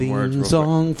Theme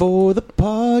song for the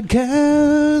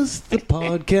podcast. The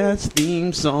podcast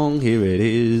theme song. Here it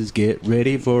is. Get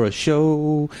ready for a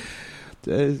show.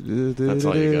 That's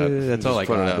all you got. That's all I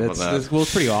got. Well,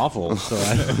 it's pretty awful. So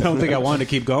I don't think I wanted to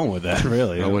keep going with that.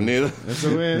 Really, I wouldn't either. That's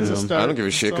the way it's a start. I don't give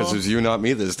a shit because it's you, not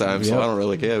me this time. So I don't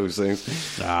really care who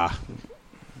sings.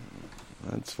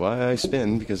 That's why I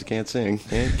spin, because I can't sing.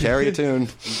 Can't carry a tune.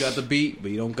 You got the beat, but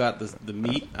you don't got the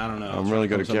meat. I don't know. I'm really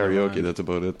good at karaoke. That's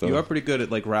about it, though. You are pretty good at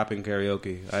like rapping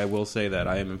karaoke. I will say that.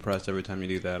 I am impressed every time you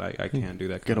do that. I can't do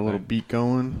that. Get a little beat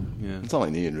going. Yeah, that's all I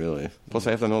need, really. Plus,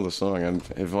 I have to know the song. And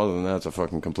if other than that, it's a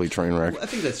fucking complete train wreck. Well, I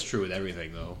think that's true with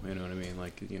everything, though. You know what I mean?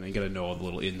 Like, you know, you got to know all the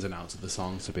little ins and outs of the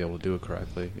songs to be able to do it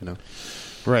correctly. You know.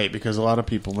 Right, because a lot of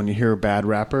people, when you hear bad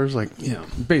rappers, like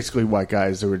basically white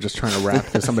guys who are just trying to rap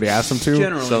because somebody asked them to,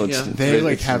 generally, they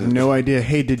like have no idea.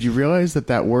 Hey, did you realize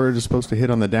that word is supposed to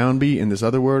hit on the downbeat and this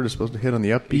other word is supposed to hit on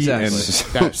the upbeat, exactly. and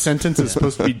that sentence is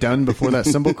supposed to be done before that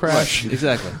cymbal crash? Right.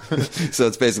 Exactly. So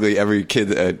it's basically every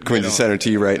kid at Quincy Center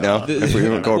T right now. If we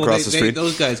go across the street,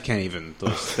 those guys can't even.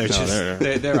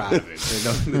 They're out of it.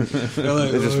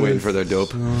 They're just waiting for their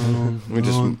dope. We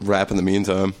just rap in the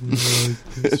meantime.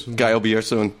 Guy will be here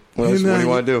soon. What else? What do you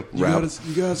want to do? Rap.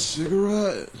 You got a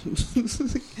cigarette?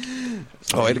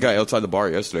 I had a guy outside the bar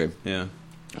yesterday. Yeah.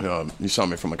 You saw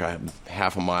me from like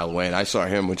half a mile away, and I saw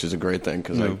him, which is a great thing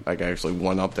because I actually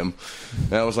one-upped him.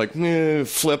 And I was like,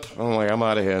 flip. I'm like, I'm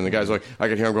out of here. And the guy's like, I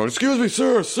could hear him going, excuse me,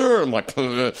 sir. I'm like,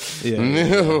 no.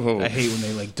 I hate when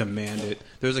they like demand it.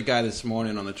 There was a guy this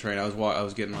morning on the train. I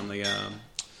was getting on the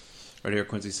right here at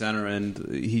Quincy Center,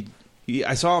 and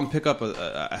I saw him pick up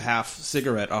a half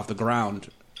cigarette off the ground.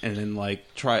 And then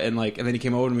and then he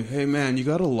came over to me. Hey man, you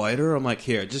got a lighter? I'm like,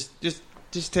 here, just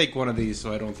take one of these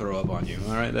so I don't throw up on you.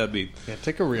 All right,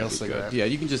 take a real cigarette. Good. Yeah,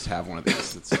 you can just have one of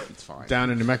these. It's fine.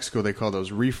 Down in New Mexico, they call those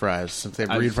refries since they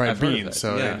have refried beans.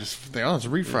 So it's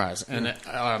refries. And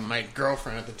my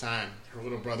girlfriend at the time, her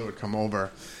little brother would come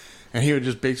over. And he would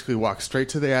just basically walk straight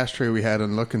to the ashtray we had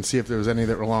and look and see if there was any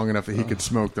that were long enough that he could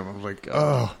smoke them. I was like,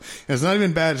 it's not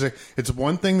even bad. It's like, it's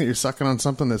one thing that you're sucking on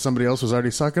something that somebody else was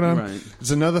already sucking on. Right.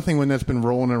 It's another thing when that's been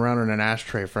rolling around in an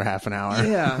ashtray for half an hour.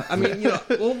 Yeah, I mean, you know,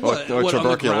 what tuberculosis on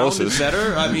the ground is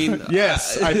better? I mean,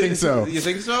 yes, I think so. You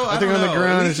think so? I think on the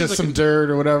ground it's just some dirt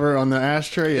or whatever. On the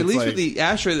ashtray, at least with the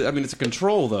ashtray, I mean, it's a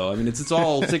control though. I mean, it's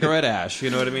all cigarette ash.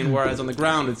 You know what I mean? Whereas on the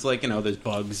ground, it's like there's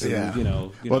bugs.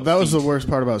 And, well, that was the worst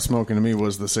part about smoking to me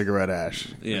was the cigarette ash.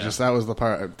 Yeah. That was the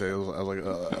part. I was like,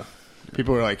 ugh.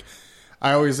 People were like,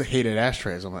 I always hated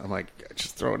ashtrays. I'm like,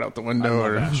 just throw it out the window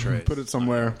or put it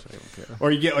somewhere.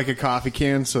 Or you get like a coffee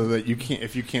can so that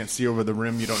if you can't see over the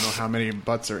rim, you don't know how many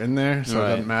butts are in there, so it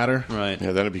doesn't matter. Right.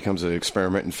 Yeah, then it becomes an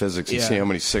experiment in physics. You see how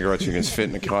many cigarettes you can fit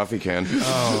in a coffee can.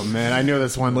 Oh man, I know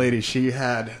this one lady. She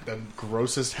had the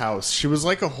grossest house. She was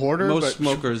like a hoarder. Most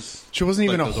smokers. She wasn't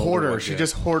even a hoarder. She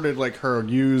just hoarded like her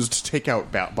used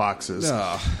takeout boxes.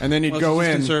 And then you'd go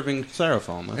in conserving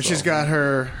styrofoam. And she's got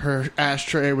her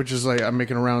ashtray, which is like I'm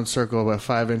making a round circle about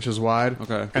 5 inches wide.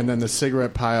 Okay. And then the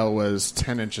cigarette pile was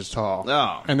 10 inches tall.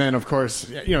 Oh. And then of course,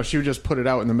 she would just put it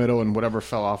out in the middle, and whatever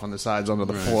fell off on the sides onto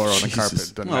the floor or on the carpet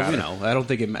doesn't matter. I don't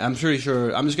think it. I'm pretty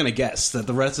sure. I'm just going to guess that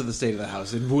the rest of the state of the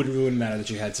house it wouldn't matter that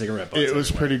you had cigarette butts. It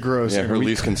was pretty gross. Yeah, her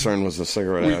least concern was the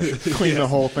cigarette ash. Cleaned the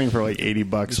whole thing for like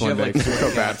 $80 one day.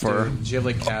 Felt bad for her. Did she have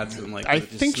like cats and like? I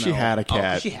think she had a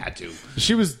cat. Oh, she had to.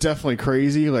 She was definitely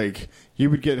crazy. Like you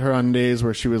would get her on days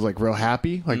where she was like real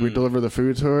happy. Like we'd deliver the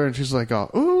food to her, and she's like,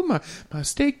 "Oh, my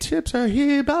steak tips are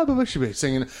here." Blah blah blah. She'd be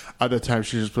singing. Other times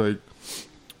she just like,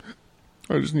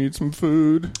 I just need some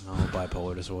food. Oh,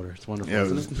 bipolar disorder. It's wonderful.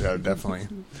 Yeah, definitely.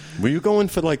 Were you going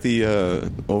for like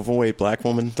the overweight black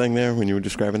woman thing there when you were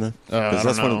describing that? I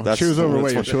don't know. She was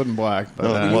overweight. She wasn't black.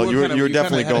 But, you were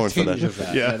definitely going for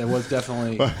that. Yeah, there was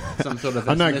definitely some sort of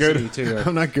ethnicity to her.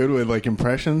 I'm not good with like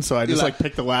impressions, so I just like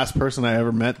picked the last person I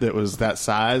ever met that was that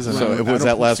size. And so was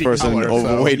that last person an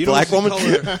overweight black woman?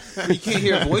 You can't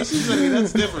hear voices. I mean,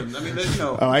 that's different. I mean,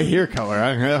 Oh, I hear color.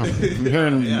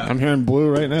 I'm hearing blue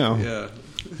right now. Yeah.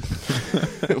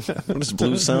 What does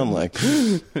blue sound like?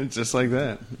 It's just like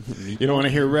that. You don't want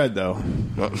to hear red, though.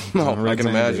 No, I can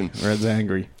imagine. Red's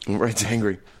angry. Red's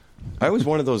angry. I always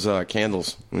wanted those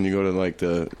candles when you go to like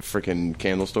the freaking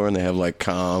candle store and they have like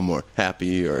calm or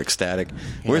happy or ecstatic.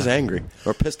 Where's angry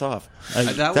or pissed off?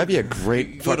 That'd be a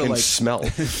great fucking smell.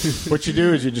 What you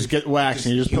do is you just get wax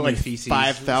and you just put like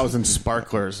 5,000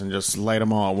 sparklers and just light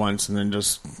them all at once and then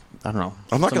just I don't know.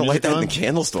 I'm not going to light that in the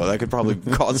candle store. That could probably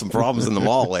cause some problems in the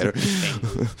mall later.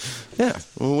 Yeah.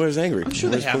 Well, where's angry? I'm sure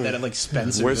they have that at like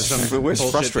Spencer's.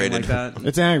 Where's frustrated? Like that.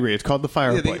 It's angry. It's called the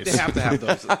fireplace. Yeah, they have to have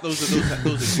those.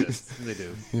 Those exist. They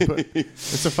do.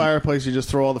 It's a fireplace. You just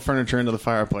throw all the furniture into the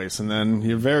fireplace, and then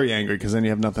you're very angry because then you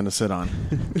have nothing to sit on.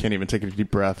 Can't even take a deep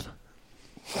breath.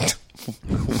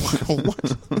 What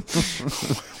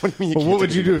do you mean? Well, what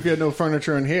would you do if you had no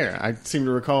furniture in here? I seem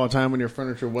to recall a time when your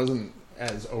furniture wasn't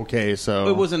as okay, so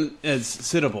it wasn't as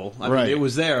sittable. I right. mean, it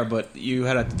was there, but you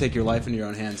had to take your life into your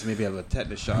own hands. Maybe have a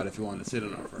tetanus shot if you wanted to sit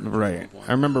on our furniture. Right.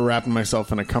 I remember wrapping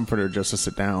myself in a comforter just to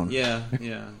sit down. Yeah.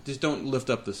 Just don't lift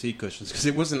up the seat cushions because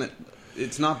it wasn't.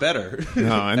 It's not better.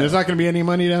 No, and there's not going to be any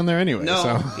money down there anyway. No,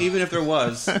 so. Even if there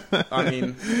was, I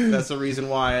mean, that's the reason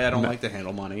why I don't like to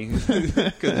handle money. Because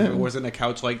if it wasn't a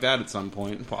couch like that at some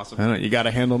point, possibly. I know, you got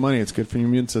to handle money. It's good for your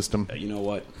immune system. You know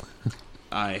what?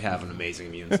 I have an amazing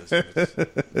immune system.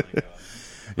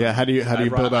 Yeah, how do you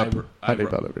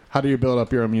build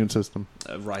up your immune system?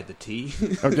 Ride the T.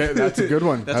 Okay, that's a good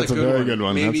one. That's a very good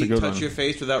one. Maybe that's a good touch your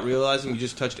face without realizing you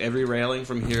just touched every railing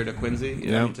from here to Quincy,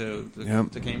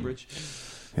 to Cambridge.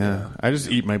 Yeah, I just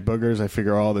eat my boogers. I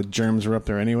figure all the germs are up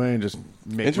there anyway, and just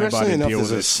make my body deal with it.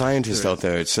 There's a scientist out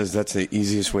there that says that's the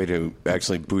easiest way to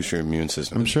actually boost your immune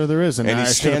system. I'm sure there is, and he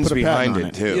stands behind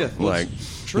it too. Yeah, like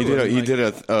he did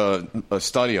a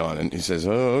study on it. And he says,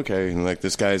 "Oh, okay," and like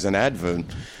this guy's an advocate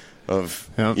of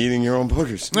eating your own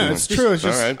boogers. No, it's true. It's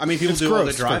just, all right. I mean, people do all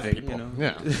the driving. You know?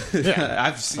 Yeah.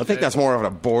 I think that's more of a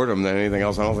boredom than anything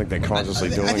else. I don't think they're consciously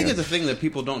doing it. I think it's a thing that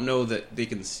people don't know that they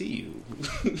can see you.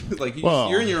 Like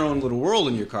you're in your own little world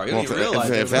in your car. You don't even realize.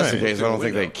 If that's the case, I don't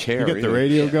think they care. You get the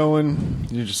radio going.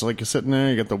 You just you're sitting there.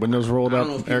 You get the windows rolled up. I don't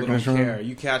know if people don't care.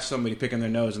 You catch somebody picking their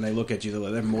nose and they look at you.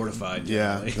 They're mortified.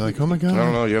 Yeah, they're like, oh my god. I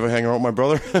don't know. You ever hang out with my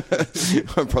brother?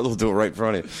 My brother will do it right in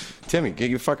front of you. Timmy, get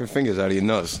your fucking fingers out of your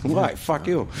nose. Why? Fuck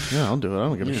you. Yeah, I'll do it. I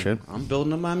don't give a shit. I'm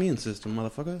building up my immune system,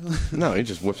 motherfucker. No, he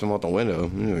just whips them out the window.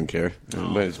 He doesn't care.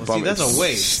 But see, that's a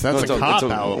waste. That's a cop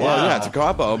out. Well, yeah, it's a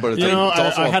cop out, but it's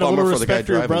also I had a little respect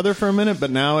for your driving. brother for a minute,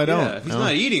 but now I don't. Yeah, if he's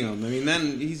not eating them, I mean,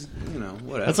 then he's,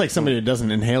 whatever. That's like somebody who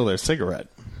doesn't inhale their cigarette.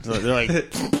 So they're like,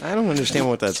 I don't understand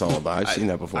what that's all about. I've seen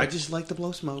that before. I just like to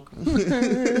blow smoke.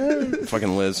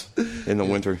 Fucking Liz in the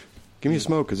winter. Give me a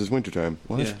smoke because it's wintertime.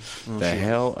 What? Yeah. The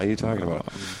hell are you talking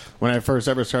about? When I first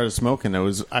ever started smoking,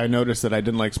 I noticed that I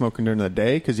didn't like smoking during the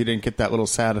day because you didn't get that little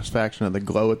satisfaction of the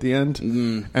glow at the end.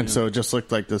 So it just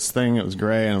looked like this thing. It was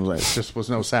gray, and I was like, it just was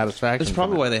no satisfaction. That's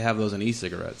probably why they have those in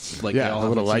e-cigarettes. Like, they all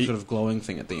have some sort of glowing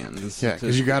thing at the end.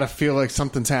 Because you got to feel like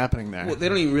something's happening there. Well, they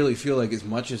don't even really feel like as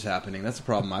much is happening. That's the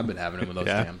problem I've been having with those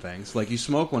damn things. Like, you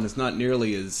smoke one, it's not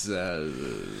nearly as...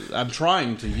 I'm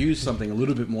trying to use something a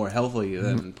little bit more healthy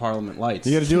than Parliament Lights.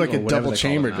 You got to do like a double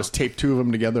chamber. Just tape two of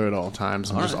them together at all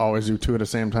times and just always do two at the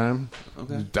same time.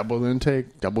 Okay. Just double the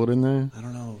intake, double it in there. I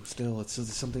don't know. Still, it's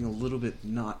something a little bit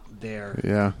not there.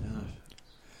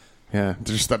 Yeah,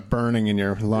 just that burning in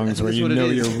your lungs where you know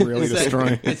you're really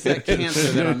destroying. It's that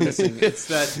cancer that I'm missing. It's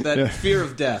that fear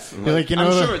of death. I'm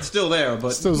sure it's still there, but...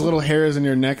 It's those little hairs in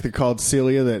your neck that called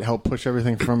cilia that help push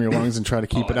everything from your lungs and try to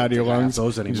keep it out of your lungs.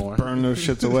 Those anymore. You just burn those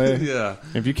shits away. Yeah.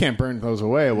 If you can't burn those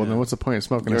away, well, then what's the point of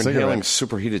smoking a cigarette? You're inhaling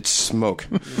superheated smoke.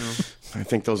 I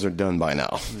think those are done by now.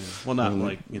 Yeah. Well, not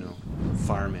like,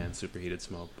 fireman superheated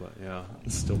smoke, but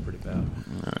it's still pretty bad.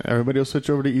 Everybody will switch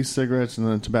over to e-cigarettes, and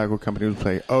then the tobacco company will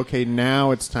play, okay,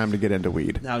 now it's time to get into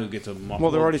weed. Now you get to... Well,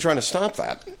 they're already trying to stop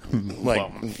that.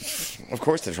 Of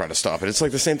course they're trying to stop it. It's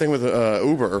like the same thing with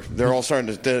Uber. They're all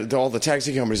starting to... All the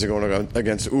taxi companies are going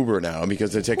against Uber now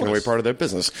because they're taking away part of their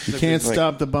business. You can't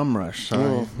stop the bum rush.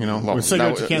 Sorry. With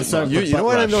cigarettes, you can't stop the You know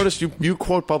what I've noticed? You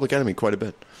quote Public Enemy quite a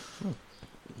bit.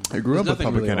 I grew up with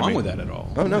Public Enemy. Wrong with that at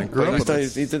all. Oh, no.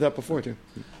 He did that before, too.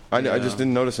 I just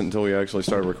didn't notice it until we actually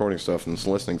started recording stuff and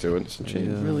listening to it.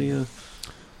 Really, I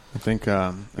think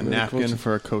a napkin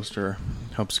for a coaster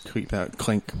helps keep that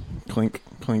clink, clink,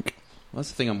 clink. Well, that's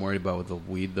the thing I'm worried about with the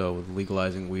weed, though, with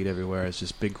legalizing weed everywhere. It's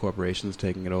just big corporations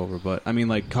taking it over. But, I mean,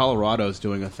 like, Colorado's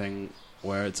doing a thing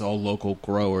where it's all local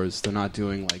growers. They're not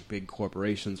doing, like, big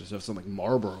corporations or stuff. Something like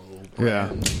Marlboro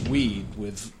brand weed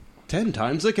with... 10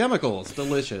 times the chemicals.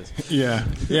 Delicious. Yeah.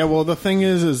 Well, the thing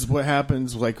is what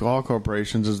happens, like all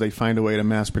corporations, is they find a way to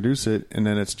mass produce it, and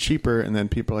then it's cheaper, and then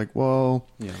people are like, well,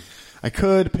 I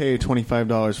could pay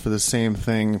 $25 for the same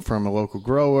thing from a local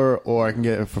grower, or I can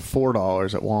get it for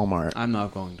 $4 at Walmart. I'm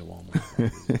not going to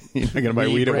Walmart. You're not going to buy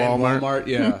weed at Walmart?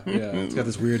 Yeah. It's got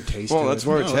this weird taste Well, to that's it.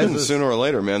 where it's heading sooner or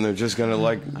later, man. They're just going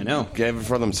to, I know. give it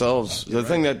for themselves. The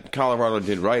thing that Colorado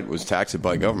did right was tax it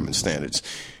by government standards.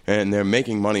 and they're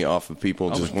making money off of people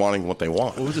just wanting what they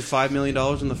want. What was it, $5 million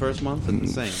in the first month?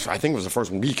 That's insane. I think it was the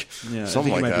first week. Yeah,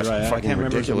 something like that. Right. Fucking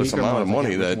ridiculous amount of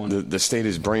money that the state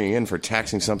is bringing in for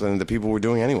taxing something that people were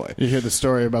doing anyway. You hear the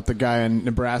story about the guy in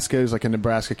Nebraska, who's like a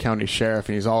Nebraska county sheriff,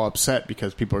 and he's all upset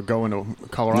because people are going to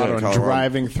Colorado and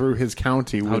driving through his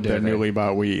county with their newly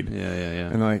bought weed. Yeah.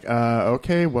 And like,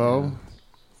 okay, well...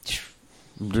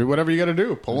 Do whatever you got to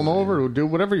do. Pull them over. Or do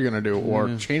whatever you're going to do,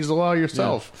 or change the law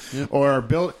yourself, or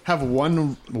have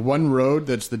one road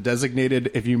that's the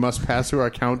designated. If you must pass through our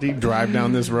county, drive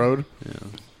down this road.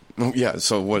 Yeah,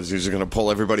 so what is he just going to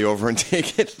pull everybody over and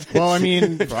take it? Well, I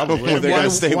mean, probably.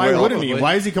 Why wouldn't he?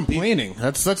 Why is he complaining?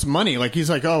 That's money. Like,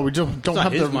 he's like, oh, we don't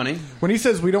have the money. When he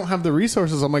says we don't have the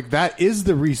resources, I'm like, that is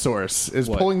the resource, is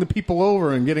pulling the people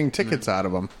over and getting tickets out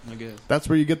of them. I guess. That's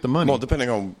where you get the money. Well, depending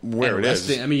on where it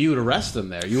is. I mean, you would arrest them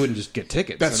there. You wouldn't just get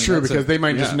tickets. That's true, because they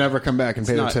might just never come back and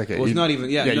pay the ticket. Well, it's not even,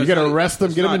 you got to arrest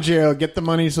them, get them in jail, get the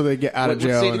money so they get out of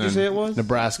jail. What state did you say it was?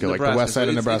 Nebraska, like the west side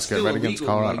of Nebraska, right against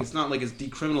Colorado. Like, it's not like it's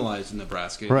decriminalized in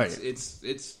Nebraska. Right.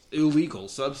 It's illegal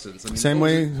substance. I mean, same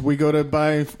way we go to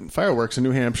buy fireworks in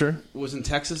New Hampshire. Was in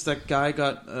Texas that guy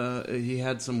got he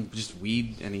had some just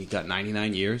weed and he got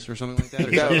 99 years or something like that?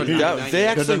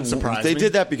 They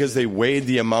did that because they weighed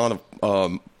the amount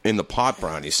of in the pot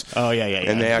brownies. Oh yeah.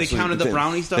 And they counted the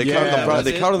brownie stuff. They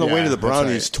counted the weight of the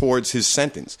brownies towards his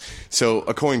sentence. So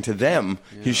according to them,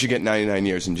 he should get 99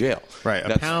 years in jail. Right.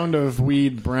 A pound of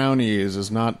weed brownies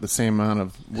is not the same amount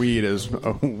of weed as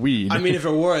weed. I mean, if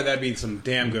it were, that'd be some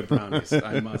damn good brownies,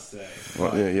 I must say.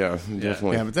 Well, yeah,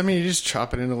 definitely. Yeah, but I mean, you just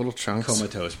chop it into little chunks.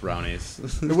 Comatose brownies.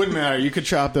 It wouldn't matter. You could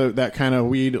chop that kind of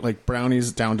weed, like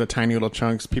brownies, down to tiny little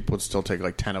chunks. People would still take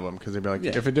like 10 of them because they'd be like,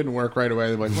 if it didn't work right away,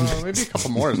 they'd be like, well, maybe a couple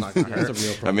more is not going to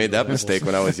hurt. I made that mistake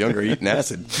when I was younger, eating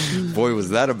acid. Boy, was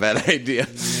that a bad idea.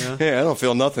 Hey, I don't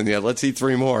feel nothing yet. Let's eat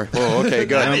 3 more. Oh, okay,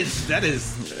 good. That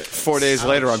is 4 days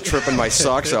later, I'm tripping my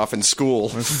socks off in school.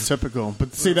 That's typical.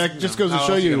 But see, that just goes to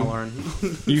show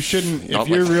you shouldn't, if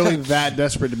you're really that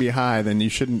desperate to be high, then you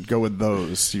shouldn't go with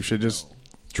those. You should just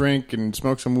drink and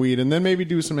smoke some weed and then maybe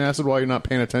do some acid while you're not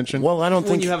paying attention. Well, I don't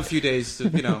think... When you have a few days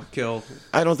to, kill.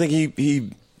 I don't think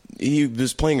he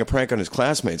was playing a prank on his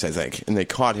classmates, I think, and they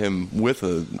caught him with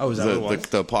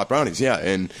the pot brownies. Yeah,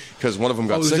 and because one of them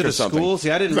got sick or something. School?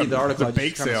 See, I didn't read the article. The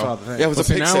bake sale. Yeah, it was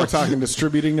a bake sale. Now we're talking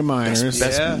distributing to minors.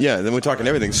 Then we're talking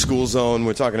everything. School zone.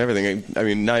 We're talking everything. I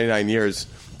mean, 99 years.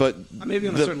 But maybe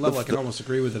on a certain level, I can almost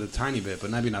agree with it a tiny bit,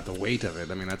 but maybe not the weight of it.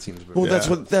 I mean, that seems. Well,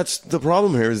 that's the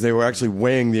problem here is they were actually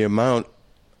weighing the amount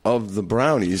of the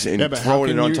brownies and throwing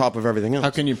it on top of everything else.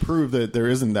 How can you prove that there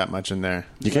isn't that much in there?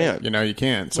 You can't. You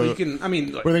can't. So you can. I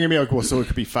mean, were they going to be like, well, so it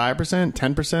could be 5%,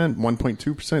 10%,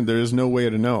 1.2%? There is no way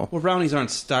to know. Well, brownies aren't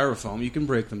styrofoam. You can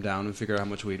break them down and figure out how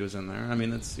much weed was in there. I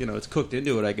mean, it's it's cooked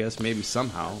into it, I guess, maybe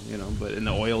somehow, but in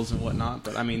the oils and whatnot.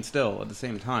 But I mean, still, at the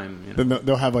same time, Then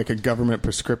they'll have like a government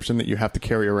prescription that you have to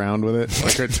carry around with it.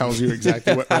 Like it tells you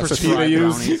exactly what recipe they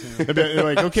use. They're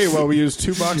like, okay, well, we used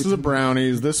 2 boxes of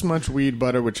brownies, this much weed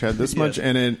butter, which had this much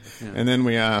in it, and then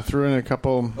we threw in a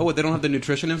couple. Oh, they don't have the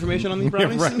nutrition information on these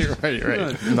brownies?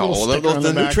 Right. No,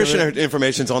 the nutrition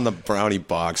information's on the brownie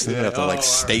box. They don't have to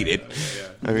state it.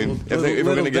 I mean, if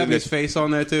we're going to get his face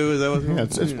on there too, is that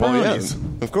what? It's brownies.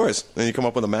 Of course. Then you come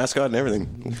up with a mascot and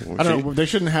everything. I don't know. They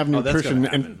shouldn't have nutrition.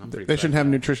 They shouldn't have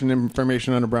nutrition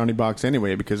information on a brownie box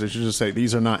anyway, because they should just say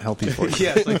these are not healthy for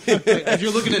you. If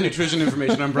you're looking at nutrition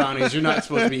information on brownies, you're not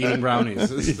supposed to be eating brownies.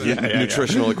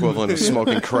 Nutritional equivalent of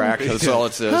smoking crack. That's all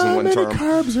it says in one term.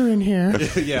 How many carbs are in here?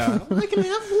 I can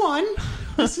have one.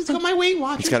 It's got my Weight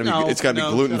Watchers. It's got to be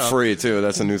gluten free too.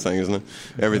 That's a new thing, isn't it?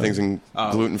 Everything's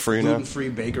gluten free now. Gluten free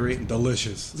bakery,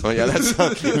 delicious. Oh yeah, that's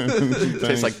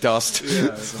tastes like dust. Yeah,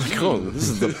 it's like, oh,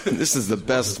 this is the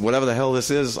best whatever the hell this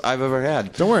is I've ever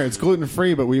had. Don't worry, it's gluten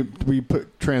free, but we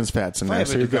put trans fats in there,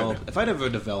 so you're good. If I'd ever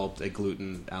developed a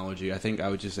gluten allergy, I think I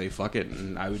would just say fuck it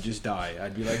and I would just die.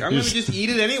 I'd be like, I'm going to just eat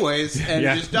it anyways and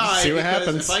just die. See what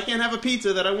happens. If I can't have a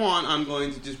pizza that I want, I'm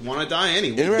going to just want to die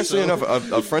anyway. Interestingly enough,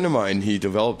 a friend of mine, he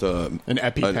developed an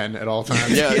EpiPen at all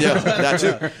times. Yeah,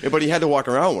 that too. But he had to walk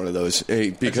around one of those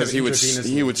because he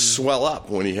would swell up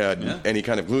when he had any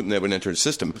kind of gluten that would enter his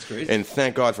system. And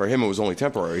thank God for him, it was only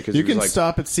temporary. You can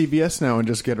stop at CVS now and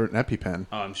just get an EpiPen.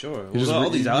 Oh, I'm sure. All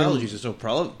these allergies are so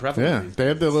prevalent. Yeah, they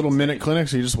have the little minute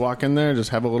clinics. So you just walk in there,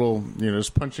 just have a little,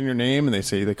 just punch in your name, and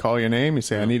they call your name. You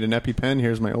say, I need an EpiPen.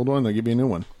 Here's my old one. They'll give you a new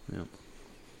one. Yeah.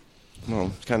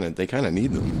 Well, they kind of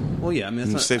need them. Well, yeah. I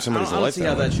mean, save somebody's life. I don't see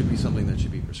how that should be something that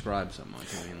should be prescribed so much.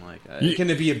 I mean, Can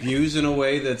it be abused in a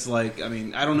way that's like? I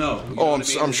mean, I don't know.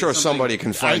 I'm sure somebody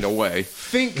can find a way.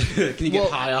 Can you get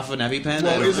high off an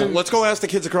EpiPen? Let's go ask the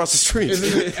kids across the street.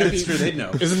 I'm sure they'd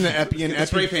know. Isn't the Epi and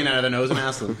spray paint out of their nose and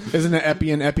ask them? Isn't the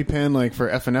Epi and EpiPen like for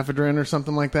epinephrine or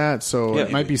something like that? So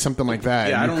it might be something like that.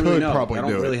 Yeah, I don't really know. I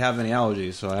don't really have any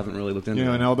allergies, so I haven't really looked into it.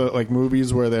 And all the like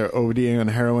movies where they're ODing on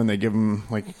heroin, they give them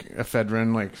like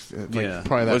ephedrine,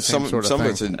 probably that same sort of some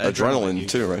thing. Some of it's adrenaline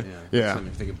too, right? Yeah. I'm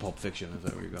thinking Pulp Fiction. Is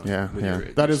that where you're going? Yeah.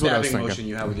 That is what I was thinking. Motion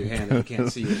you have with your hand that you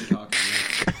can't see when you're talking.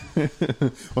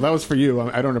 Well, that was for you.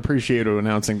 I don't appreciate you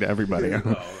announcing to everybody.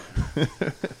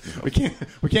 We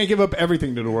can't give up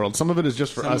everything to the world. Some of it is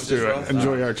just for us to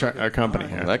enjoy our company.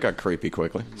 Well, that got creepy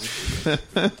quickly.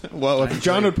 Well, if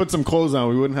John would put some clothes on,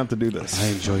 we wouldn't have to do this. I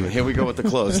enjoy it. Here we go with the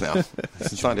clothes now.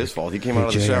 It's not his fault. He came out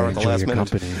of the shower at the last minute.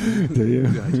 Do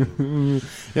you?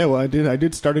 Yeah, well, I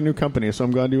did start a new company, so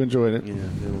I'm glad you enjoyed it.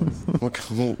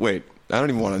 Yeah. Wait, I don't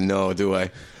even want to know, do I?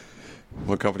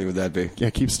 What company would that be? Yeah,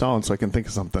 keep stalling so I can think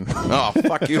of something. Oh,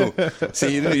 fuck you.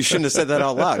 See, you shouldn't have said that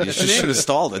out loud. You should have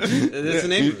stalled it. It's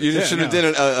an English. You should have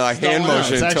did a hand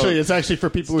motion. It's actually for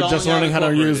people who are just learning how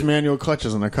to use manual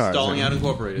clutches in their cars. Stalling Out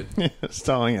Incorporated.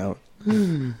 Stalling Out.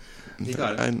 You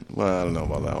got it. I don't know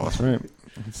about that one. That's right.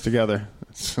 It's together.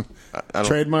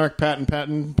 Trademark, patent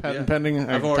pending.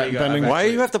 I've already got. Why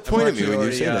do you have to point at me when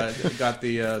you say that? Got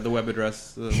the web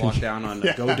address locked down on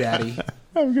GoDaddy.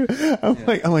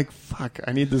 I'm like, fuck!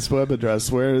 I need this web address.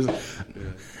 Where is?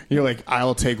 You're like,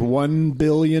 I'll take $1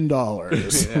 billion.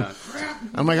 Yeah.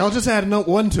 I'm like, I'll just add a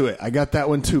one to it. I got that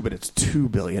one too, but it's $2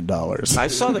 billion. I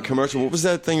saw the commercial. What was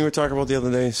that thing you were talking about the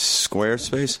other day?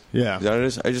 Squarespace? Yeah. Is that what it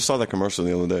is? I just saw that commercial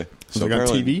the other day. So on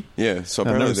TV? Yeah. So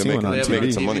apparently they're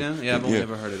making some money. Yeah, I've only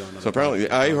never heard it on. So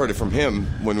apparently, I heard it from him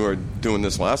when we were doing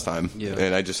this last time,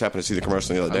 and I just happened to see the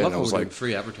commercial the other day, and I was like,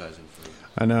 free advertising.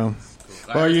 I know.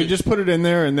 Well, you just put it in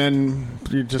there, and then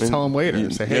you just tell them later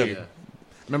and say, hey.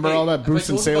 Remember all that boost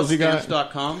in sales you got?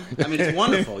 Stamps.com? I mean, it's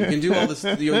wonderful. You can do all this.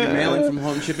 You're mailing from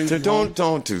home, shipping from home.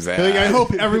 Don't do that. I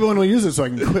hope everyone will use it so I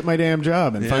can quit my damn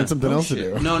job and find something else to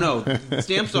do. No.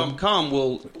 Stamps.com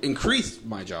will increase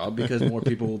my job because more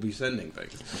people will be sending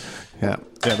things. Yeah,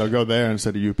 they'll go there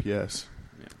instead of UPS.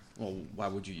 Well, why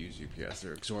would you use UPS?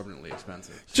 They're exorbitantly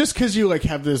expensive. Just because you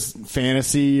have this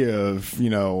fantasy of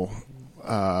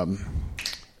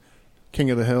King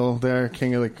of the Hill there,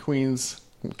 King of the Queens.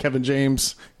 Kevin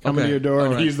James coming to your door,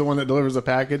 and he's the one that delivers the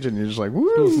package, and you're just like,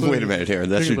 woo! Wait a minute here.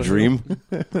 That's your dream?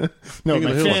 No,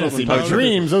 my fantasy. My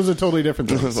dreams, those are totally different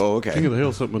things. Oh, okay. King of the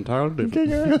Hill, something entirely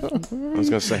different. I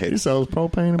was going to say, he sells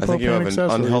propane and propane accessories. I think you have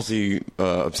an unhealthy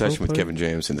obsession with Kevin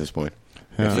James at this point.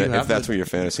 Yeah. If that's what your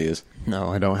fantasy is.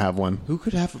 No, I don't have one. Who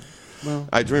could have... Well,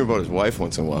 I dream about his wife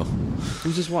once in a while.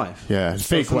 Who's his wife? Yeah,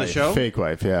 fake wife. Show? Fake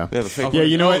wife. Yeah. Yeah, the fake. Yeah,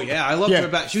 you know what? Yeah, I loved her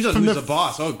back. She was on Who's the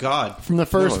Boss. Oh God. From the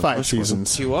first 5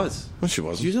 seasons, she was. Well, she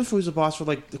wasn't. She was on Who's the Boss for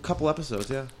like a couple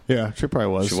episodes. Yeah. Yeah, she probably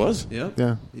was. She was. Yeah.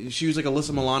 Yeah. She was like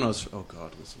Alyssa Milano's. Oh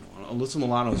God, Alyssa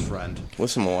Milano's friend.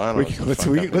 Alyssa Milano.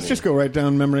 Let's just go right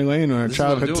down memory lane on our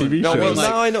childhood TV shows. Well,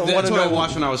 now I know. That's what I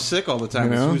watched when I was sick all the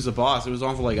time. Who's the Boss? It was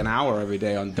on for like an hour every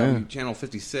day on Channel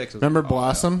 56. Remember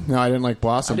Blossom? No, I didn't like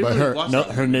Blossom, but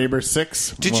her neighbor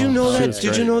Six. Did you know that?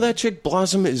 Did you know that chick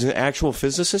Blossom is an actual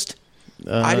physicist?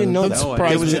 I didn't know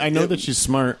that. I know that she's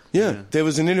smart. Yeah, there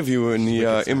was an interview in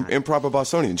the Improper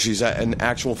Bostonian. She's an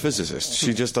actual physicist.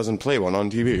 She just doesn't play one on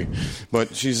TV,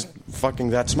 but she's fucking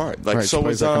that smart. Like, right, so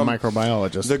is like a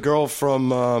microbiologist. The girl from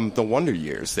the Wonder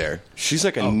Years. There, she's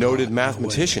like a noted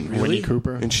mathematician. Really? Winnie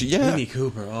Cooper. And Winnie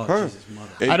Cooper. Oh, her. Jesus,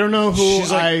 mother. I don't know who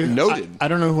she's like noted. I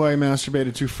don't know who I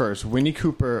masturbated to first, Winnie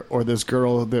Cooper or this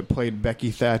girl that played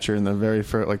Becky Thatcher in the very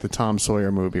first, like the Tom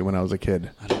Sawyer movie when I was a kid.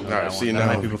 I don't know. It's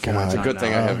a good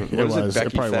thing I haven't.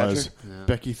 It probably was. Yeah.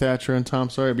 Becky Thatcher and Tom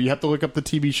Sawyer. But you have to look up the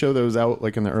TV show that was out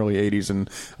like in the early 80s, and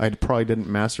I probably didn't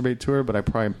masturbate to her, but I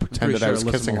probably pretended I was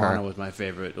kissing her. Alyssa was my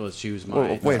favorite. She was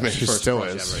my wait a minute. She still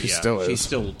is. She still is. She's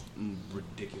still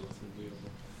ridiculous and beautiful.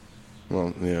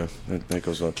 Well, yeah, that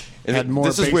goes up. And had more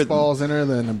baseballs in her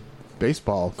than a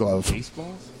baseball glove.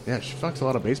 Baseballs? Yeah, she fucks a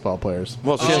lot of baseball players.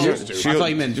 Well, I thought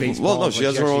you meant baseball. Well, no, she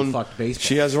has her own.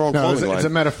 She has her own clothing line. It's a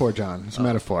metaphor, John. It's a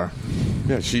metaphor.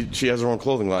 Yeah, she has her own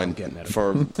clothing line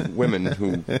for women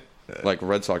who like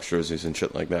Red Sox jerseys and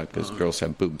shit like that because girls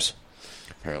have boobs,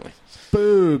 apparently.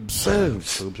 Boobs.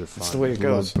 Boobs are fun. That's the way it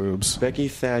goes. Love boobs. Becky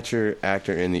Thatcher,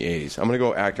 actor in the 80s. I'm going to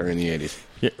go actor in the 80s.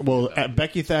 Yeah, well,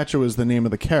 Becky Thatcher was the name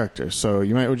of the character, so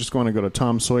you might just want to go to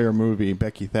Tom Sawyer movie,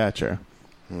 Becky Thatcher.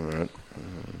 All right.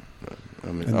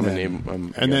 And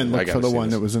then look for the one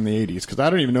that was in the 80s, because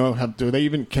I don't even know how do they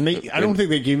even can they. I don't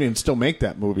think they can even still make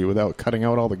that movie without cutting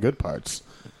out all the good parts.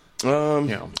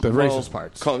 The racist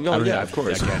parts. Yeah, of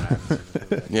course.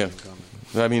 Yeah.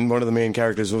 I mean, one of the main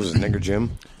characters was Nigger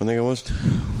Jim, I think it was.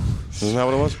 Isn't that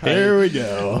what it was? Here we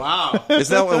go. Wow. Is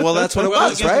that well? That's what it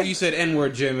was, right? If you said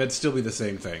N-word Jim, it'd still be the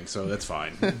same thing, so that's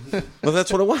fine. Well,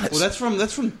 that's what it was. Well,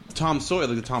 that's from Tom Sawyer,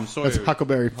 like the Tom Sawyer. That's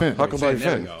Huckleberry Finn. Huckleberry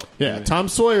Finn. Yeah, Tom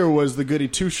Sawyer was the goody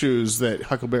two shoes that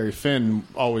Huckleberry Finn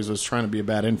always was trying to be a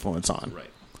bad influence on. Right.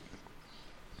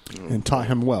 And taught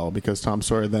him well, because Tom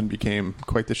Sawyer then became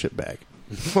quite the shitbag.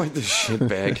 Quite the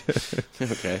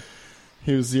shitbag. Okay.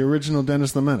 He was the original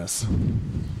Dennis the Menace.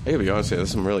 I gotta be honest with you,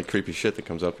 there's some really creepy shit that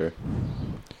comes up here.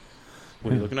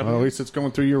 What are you looking at? Well, at least it's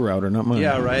going through your router, not mine.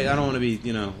 Yeah, right. I don't want to be,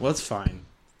 well, it's fine.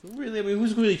 Really, I mean,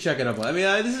 who's really checking up on? I mean,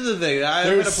 this is the thing.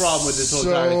 I've got a problem with this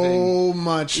whole entire thing. So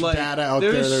much data out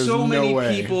there. There's so no many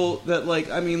way. people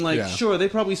that, sure, they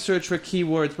probably search for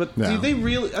keywords, but do they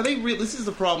really? Are they real? This is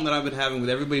the problem that I've been having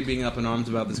with everybody being up in arms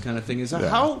about this kind of thing. Is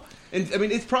how? And I mean,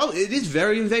 it is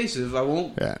very invasive. I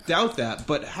won't doubt that.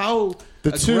 But how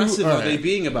aggressive are they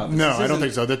being about this? No, I don't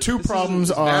think so. The two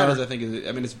problems are. Bad as I think.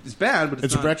 It's bad, but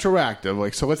it's not retroactive.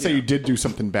 Like, so let's say you did do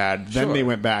something bad, then they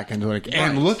went back and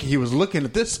and look, he was looking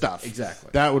at this stuff.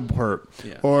 Exactly. That would hurt.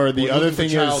 Yeah. Or the other thing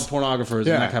is child pornographers and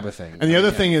that type of thing. And the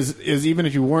other thing is even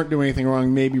if you weren't doing anything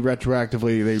wrong, maybe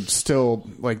retroactively they still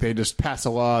they just pass a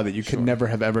law that you could never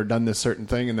have ever done this certain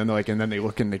thing, and then they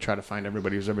look and they try to find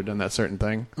everybody who's ever done that certain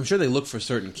thing. I'm sure they look for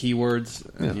certain keywords,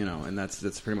 and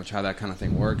that's pretty much how that kind of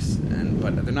thing works.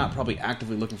 But they're not probably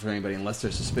actively looking for anybody unless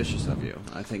they're suspicious of you.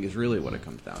 I think is really what it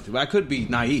comes down to. But I could be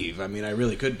naive. I mean, I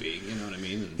really could be. You know what I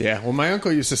mean? Yeah. Well, my uncle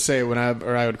used to say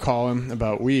I would call him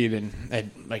about weed, and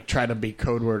I'd try to be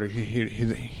code word.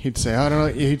 He'd say, I don't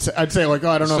know. I'd say I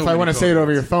don't know if I want to say it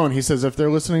over your phone. He says, if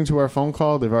they're listening to our phone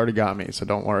call, they've already got me, so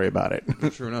don't worry about it.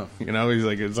 Sure enough. He's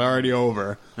like, it's already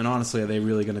over. And honestly, are they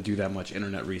really going to do that much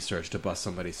internet research to bust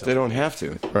somebody? They don't have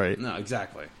to. Right. No,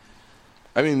 exactly.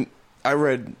 I mean, I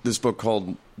read this book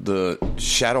called The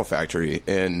Shadow Factory,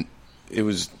 and it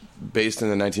was based in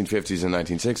the 1950s and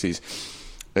 1960s.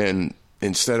 And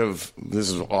instead of, this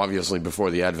is obviously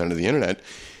before the advent of the internet,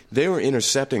 they were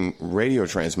intercepting radio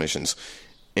transmissions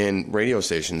and radio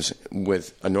stations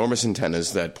with enormous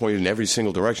antennas that pointed in every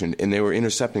single direction, and they were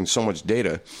intercepting so much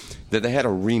data that they had to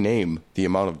rename the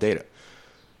amount of data.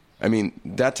 I mean,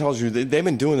 that tells you they've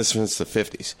been doing this since the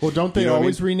 50s. Well, don't they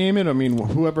always rename it? I mean,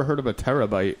 whoever heard of a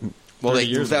terabyte?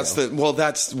 Well,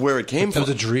 that's where it came from. It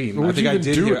was a dream. What I think I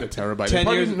did do hear with a terabyte?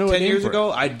 10 years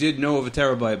ago, I did know of a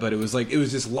terabyte, but it was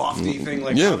this lofty thing.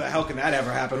 How the hell can that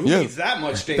ever happen? Who needs that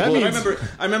much data?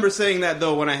 I remember saying that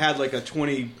though when I had a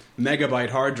 20 megabyte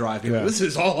hard drive. This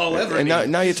is all I'll ever need.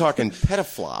 And now you're talking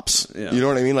petaflops. Yeah. You know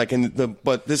what I mean?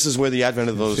 But this is where the advent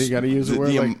of those. So you got to use the word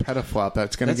petaflop.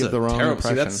 That's going to give the wrong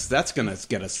impression. See, that's going to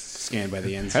get us scanned by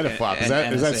the NSA. Petaflop.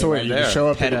 Is that so? You show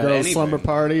up at a girl's slumber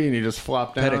party and you just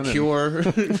flop down. Pedicure.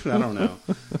 I don't know.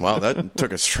 Wow, that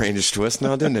took a strange twist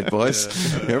now, didn't it, boys?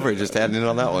 Everybody just adding in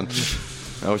on that one.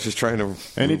 I was just trying to.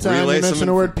 Anytime you mention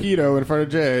the word pedo in front of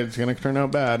Jay, it's going to turn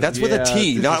out bad. That's with a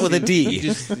T, not with a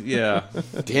D.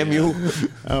 Damn you.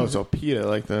 Oh, so pedo,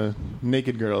 like the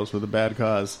naked girls with a bad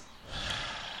cause.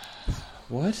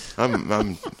 What?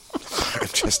 I'm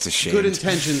just ashamed. Good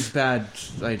intentions, bad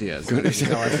ideas. That's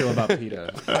how I feel about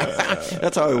PETA.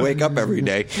 That's how I wake up every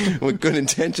day, with good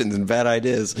intentions and bad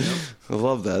ideas. I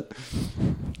love that.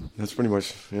 That's pretty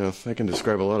much, I can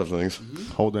describe a lot of things.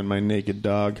 Holding my naked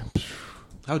dog.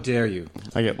 How dare you?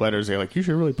 I get letters. They're like, you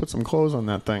should really put some clothes on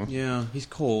that thing. Yeah, he's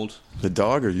cold. The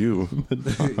dog or you?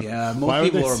 Yeah,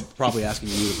 most people are probably asking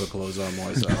you to put clothes on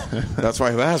more. So that's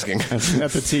why I'm asking.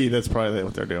 At the T, that's probably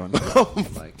what they're doing.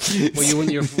 When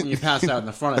you pass out in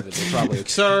the front of it, they're probably like,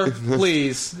 "Sir,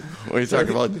 please." What are you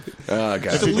talking about?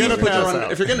 Guys.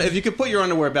 If you could put your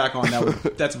underwear back on,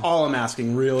 that's all I'm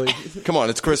asking. Really? Come on,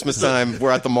 it's Christmas time.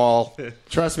 We're at the mall.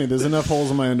 Trust me, there's enough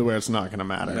holes in my underwear. It's not going to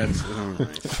matter. That's all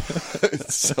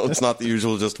right. So it's not the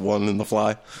usual just one in the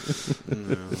fly.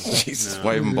 No, Jesus,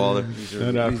 why even bother? These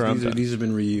have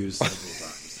been reused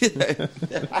several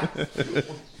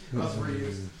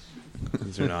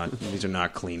times. These are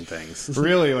not clean things.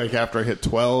 Really, like after I hit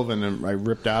 12 and I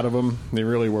ripped out of them, they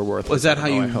really were worthless. Is that how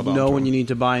you know when you need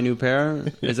to buy a new pair?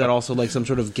 Is that also like some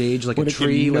sort of gauge, like a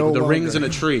tree, like the rings in a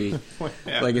tree?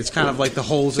 Like it's kind of like the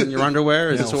holes in your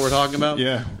underwear. Is this what we're talking about?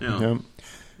 Yeah.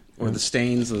 Or the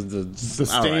stains, the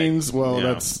stains. Right. Well,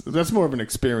 that's more of an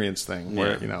experience thing.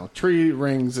 Where tree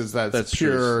rings that's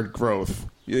pure growth.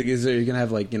 Is there, you're gonna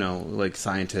have like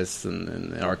scientists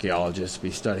and archaeologists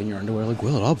be studying your underwear? Like,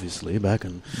 well, obviously, back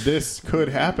in this could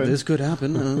happen. This could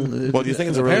happen. Well, do you think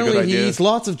it's a really good idea? Apparently, he eats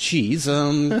lots of cheese.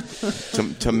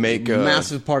 To make a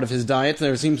massive part of his diet.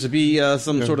 There seems to be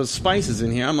some sort of spices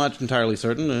in here. I'm not entirely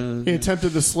certain. He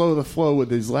attempted to slow the flow with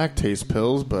these lactase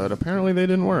pills, but apparently they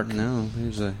didn't work. No,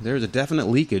 there's a definite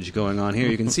leakage going on here.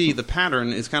 You can see the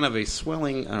pattern is kind of a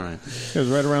swelling. All right, it was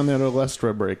right around that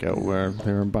Olestra breakout where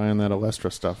they were buying that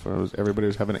Olestra stuff. Everybody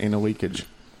was having anal leakage.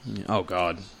 Oh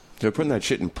God, they're putting that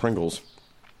shit in Pringles.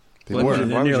 They were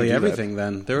nearly everything.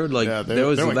 Then they were like,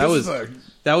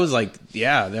 that was like,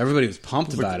 everybody was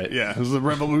pumped about it. Yeah, it was the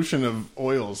revolution of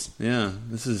oils. Yeah,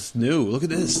 this is new. Look at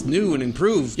this, new and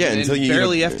improved. Yeah, until you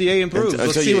FDA improved.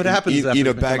 Let's see what happens. Eat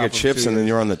a bag of chips and then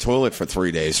you're on the toilet for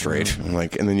 3 days straight, and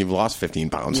then you've lost 15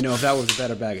 pounds. If that was a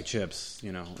better bag of chips,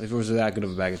 if it was that good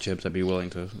of a bag of chips, I'd be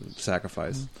willing to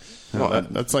sacrifice. Well,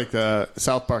 that's like the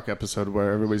South Park episode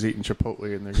where everybody's eating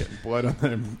Chipotle and they're getting blood on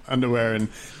their underwear, and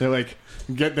they're like,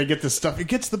 they get this stuff. It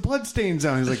gets the blood stains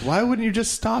out. He's like, why wouldn't you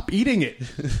just stop eating it?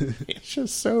 It's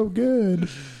just so good.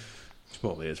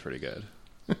 Chipotle is pretty good.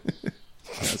 I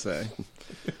gotta say.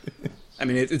 I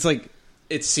mean, it's like,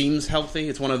 it seems healthy.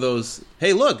 It's one of those,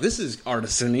 hey, look, this is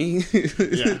artisan-y.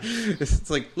 Yeah. It's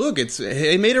like, look,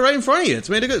 they made it right in front of you. It's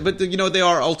made it good. But, they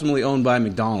are ultimately owned by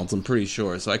McDonald's, I'm pretty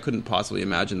sure. So I couldn't possibly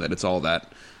imagine that it's all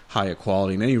that high a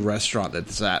quality. And any restaurant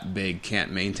that's that big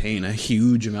can't maintain a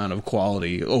huge amount of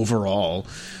quality overall.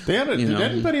 Did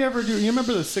anybody ever do, you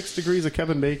remember the 6 degrees of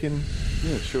Kevin Bacon?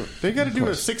 Yeah, sure. They got to do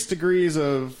a 6 degrees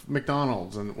of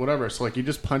McDonald's and whatever. So, like, you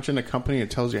just punch in a company, it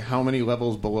tells you how many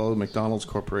levels below the McDonald's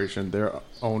Corporation they're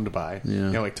owned by.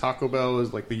 Yeah. Like Taco Bell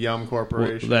is like the Yum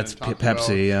Corporation. Well, that's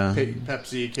Pepsi, Bell,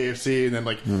 Pepsi, KFC, and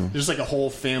then, just like a whole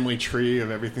family tree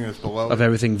of everything that's below of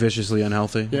everything viciously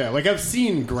unhealthy. Yeah, like I've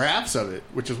seen graphs of it,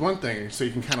 which is one thing, so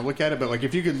you can kind of look at it, but, like,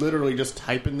 if you could literally just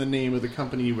type in the name of the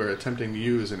company you were attempting to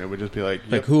use, and it would just be like...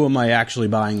 Like, who am I actually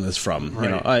buying this from?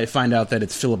 Right. I find out that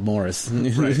it's Philip Morris. Right.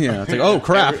 It's like, oh,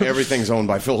 crap. Everything's owned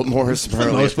by Philip Morris,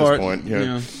 apparently, at this point.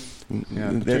 Yeah,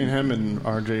 between him and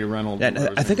R.J. Reynolds.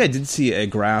 I think I did see a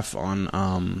graph on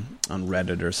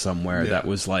Reddit or somewhere that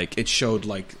was like, it showed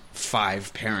like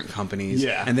 5 parent companies,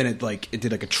 and then it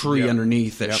did like a tree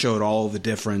underneath that showed all the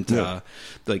different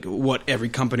like what every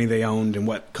company they owned and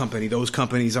what company those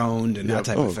companies owned and that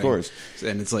type of thing. Of course.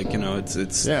 And it's like,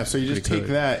 it's so you just take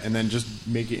that and then just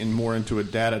make it more into a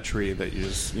data tree that you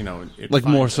just like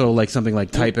more so like something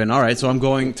like type in, all right, so I'm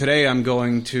going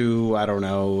to I don't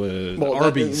know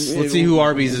Arby's. Let's see who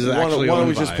Arby's is actually why don't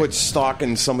we owned just by. put stock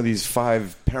in some of these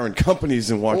 5 parent companies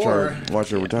and watch our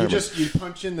retirement. You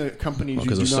punch in the companies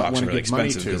you do not want to give money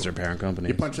to because they're parent companies.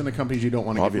 You punch in the companies you don't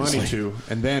want to give money to,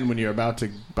 and then when you're about to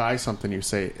buy something, you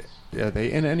say, are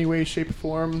they in any way, shape, or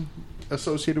form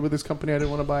associated with this company I didn't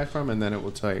want to buy from? And then it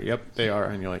will tell you, yep, they are.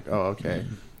 And you're like, oh, okay.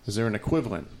 Is there an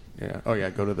equivalent? Yeah. Oh, yeah,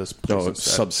 go to this place.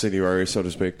 Subsidiary, so to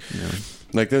speak. Yeah.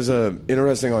 Like, there's a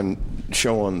interesting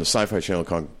show on the Sci-Fi Channel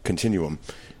called Continuum,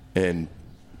 and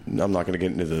I'm not going to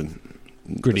get into the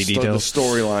gritty details, the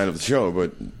storyline of the show,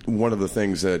 but one of the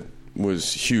things that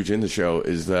was huge in the show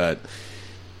is that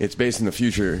it's based in the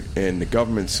future, and the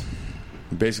governments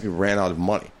basically ran out of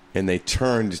money, and they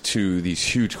turned to these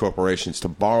huge corporations to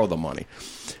borrow the money.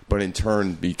 But in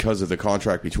turn, because of the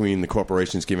contract between the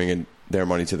corporations giving their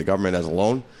money to the government as a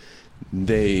loan,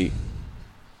 they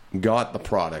got the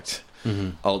product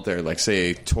out there, like,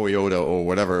 say, Toyota or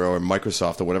whatever, or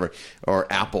Microsoft or whatever, or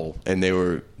Apple, and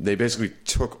they basically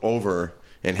took over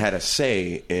and had a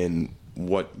say in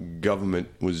what government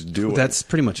was doing. That's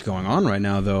pretty much going on right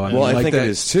now, though. I think it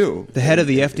is too. The head of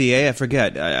the FDA, I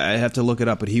forget. I have to look it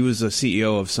up, but he was a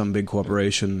CEO of some big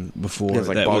corporation before. Yeah,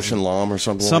 like Bausch and Lomb or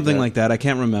something. Something like that. I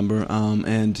can't remember.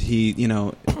 And he,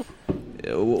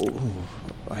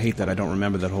 I hate that I don't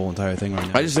remember that whole entire thing right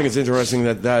now. I just think it's interesting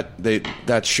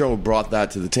that show brought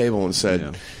that to the table and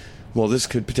said, well, this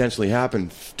could potentially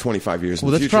happen 25 years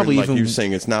in the future. Probably like you're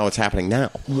saying, it's happening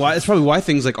now. It's probably why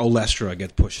things like Olestra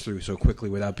get pushed through so quickly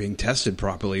without being tested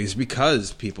properly, is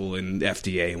because people in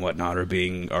FDA and whatnot are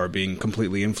being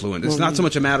completely influenced. It's not so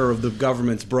much a matter of the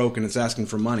government's broke and it's asking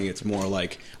for money. It's more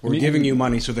like, we're giving you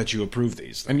money so that you approve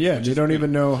these things. And you don't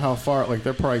even know how far. Like,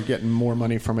 they're probably getting more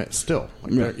money from it still.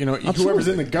 Like, whoever's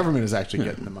in the government is actually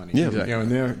getting the money. Yeah, exactly.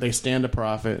 And they stand to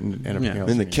profit and everything else.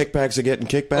 And the kickbacks are getting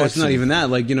kickbacks. Oh, it's not even that.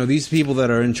 Like, these people that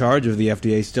are in charge of the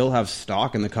FDA still have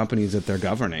stock in the companies that they're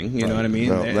governing. You know what I mean?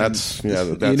 No, that's you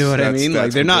know what I mean?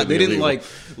 Like, they didn't like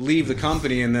leave the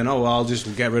company and then, I'll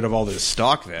just get rid of all this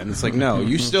stock then. It's like, no,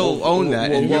 you still own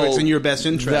that, and it's in your best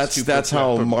interest. That's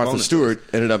how Martha Stewart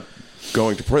ended up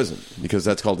going to prison because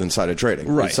that's called insider trading.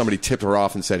 Right. If somebody tipped her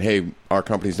off and said, "Hey, our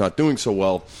company's not doing so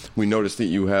well. We noticed that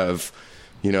you have,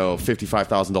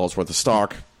 $55,000 worth of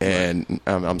stock." And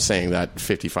I'm saying that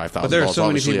 $55,000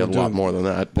 obviously a lot more than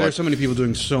that. There are so many people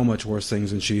doing so much worse things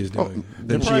than she is doing.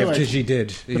 Than she did.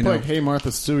 They're like, hey,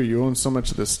 Martha Stewart, you own so much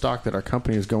of this stock that our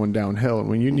company is going downhill, and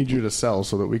we need you to sell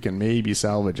so that we can maybe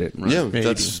salvage it. Right? Yeah,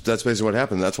 that's basically what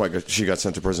happened. That's why she got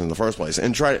sent to prison in the first place.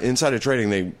 And insider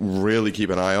trading, they really keep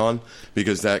an eye on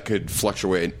because that could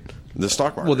fluctuate the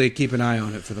stock market. Well, they keep an eye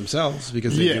on it for themselves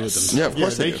because they do it themselves. Yeah, of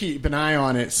course they keep an eye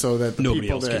on it so that nobody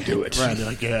else can do it. Right, they're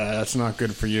like, yeah, that's not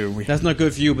good for you. That's not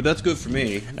good for you, but that's good for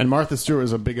me. And Martha Stewart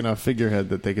is a big enough figurehead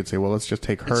that they could say, well, let's just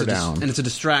take her down. And it's a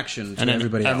distraction to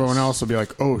everybody else. Everyone else will be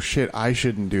like, oh, shit, I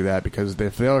shouldn't do that because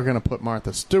if they're going to put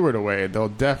Martha Stewart away, they'll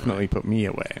definitely put me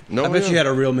away. I bet she had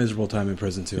a real miserable time in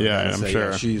prison, too. Yeah, I'm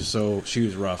sure. She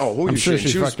was rough. Oh, I'm sure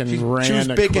she was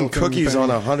baking cookies on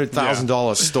a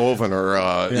 $100,000 stove in her,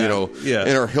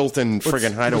 in her Hilton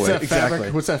friggin'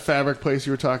 hideaway. What's that fabric place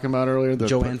you were talking about earlier?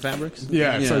 Joanne Fabrics?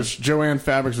 Yeah, so Joanne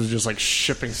Fabrics was just like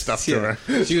shipping stuff to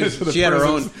her. She had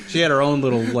her own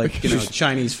little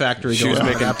Chinese factory. She was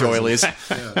making doilies.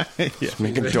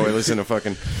 Making doilies in a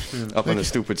fucking up in a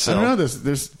stupid cell. I don't know.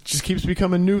 This just keeps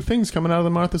becoming new things coming out of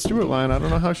the Martha Stewart line. I don't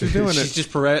know how she's doing it. She's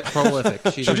just prolific.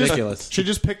 She's ridiculous. She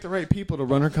just picked the right people to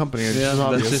run her company. Yeah,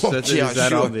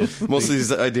 that's obvious. Most of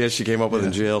these ideas she came up with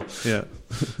in jail. Yeah.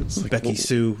 Becky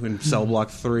Sue in Cell Block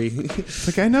 3. It's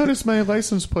like, I noticed my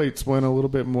license plates went a little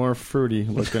bit more fruity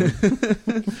looking.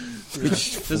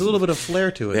 There's a little bit of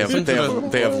flair to it.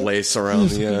 They have lace around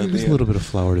the... There's a little bit of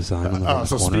flower design on the corners.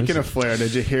 So speaking of flair,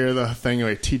 did you hear the thing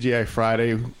like TGI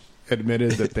Friday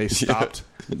admitted that they stopped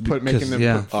making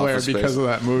them put flair because of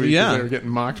that movie? Yeah, they were getting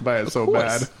mocked by it so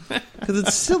bad because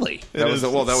it's silly. That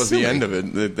was the end of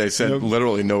it. They said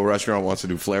literally no restaurant wants to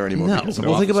do flair anymore. No.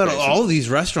 Well, think about all of these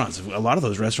restaurants. A lot of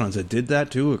those restaurants that did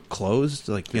that too are closed.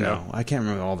 Like I can't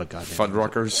remember all the goddamn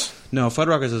Fuddruckers. No,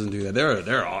 Fuddruckers doesn't do that.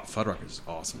 Fuddruckers is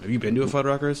awesome. Have you been to a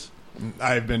Fuddruckers?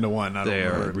 I've been to one. I've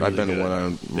been to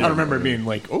one. I don't remember it being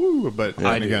like, oh, but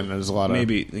again, there's a lot of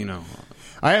maybe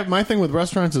I have my thing with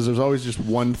restaurants is there's always just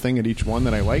one thing at each one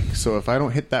that I like. So if I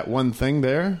don't hit that one thing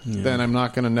there, then I'm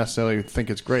not going to necessarily think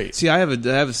it's great. See, I have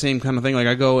the same kind of thing. Like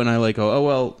I go and I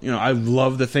I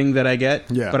love the thing that I get,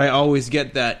 but I always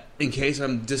get that in case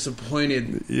I'm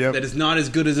disappointed that it's not as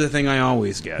good as the thing I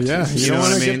always get. Yeah, you don't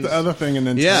want to get the other thing and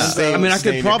then I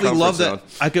could probably love that.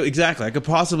 I could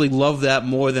possibly love that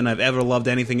more than I've ever loved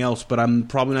anything else, but I'm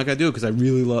probably not going to do it because I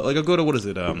really love. Like I go to what is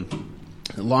it?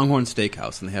 Longhorn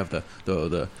Steakhouse, and they have their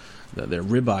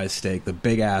ribeye steak, the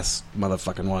big ass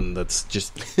motherfucking one that's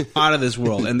just out of this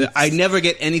world. And I never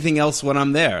get anything else when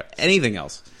I'm there. Anything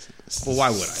else. Well,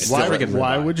 why would I?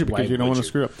 Why would you? Because you don't want to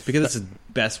screw up. Because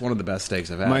it's one of the best steaks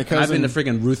I've had. I've been to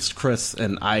freaking Ruth's Chris,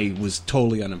 and I was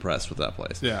totally unimpressed with that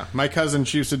place. Yeah, my cousin,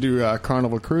 she used to do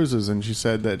Carnival cruises, and she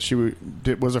said that she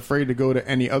was afraid to go to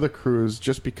any other cruise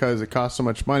just because it cost so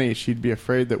much money. She'd be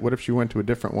afraid that what if she went to a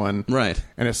different one, right?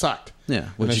 And it sucked. Yeah,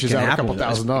 which she's out a couple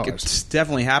 $1,000. It's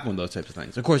definitely happen with those types of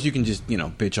things. Of course, you can just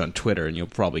bitch on Twitter, and you'll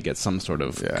probably get some sort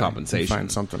of compensation.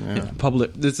 Find something. Yeah.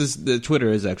 The Twitter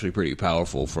is actually pretty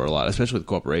powerful for a lot, especially with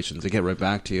corporations. They get right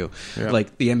back to you. Yeah.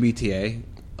 Like the MBTA.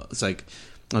 It's like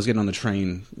I was getting on the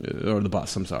train or the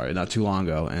bus. I'm sorry, not too long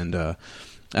ago, and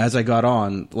as I got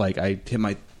on, like I hit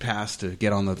my pass to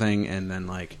get on the thing, and then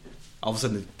like all of a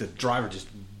sudden the driver just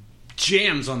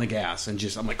jams on the gas and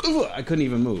just I'm like, ugh, I couldn't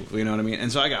even move. You know what I mean?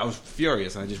 And so I was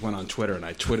furious, and I just went on Twitter and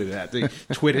I twitted that thing.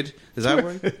 Twitted? Is that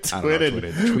right?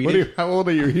 Tweeted. How old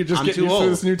are you? You just getting used to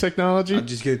this new technology? I'm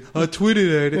just kidding. I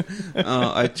tweeted at it.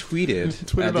 I tweeted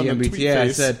at the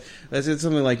MBTA. I said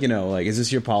something like, is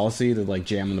this your policy to like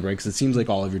jam on the brakes? It seems like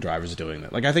all of your drivers are doing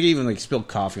that. Like I think I even like spilled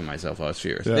coffee on myself. I was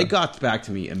furious. Yeah. They got back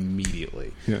to me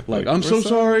immediately. Yeah. Like I'm so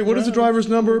sorry. What is the driver's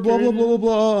number? Blah blah blah blah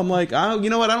blah. I'm like, you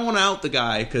know what? I don't want to out the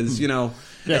guy because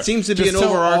it seems to be an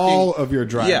overarching. All of your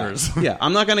drivers. Yeah.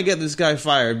 I'm not going to get this guy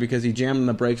fired because he jammed on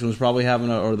the brakes and was probably having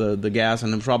the gas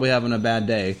and was probably having a bad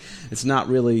day. It's not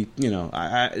really,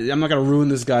 I'm not going to ruin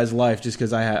this guy's life just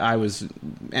because I was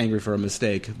angry for a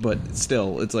mistake. But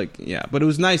still, it's like, But it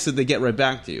was nice that they get right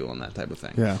back to you on that type of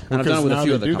thing. Yeah, and I've done it with a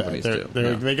few other companies too.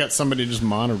 They got somebody just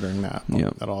monitoring that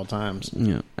at all times.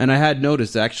 Yeah, and I had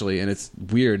noticed actually, and it's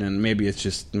weird, and maybe it's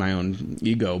just my own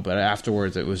ego, but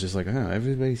afterwards it was just like,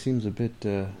 everybody seems a bit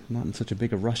not in such a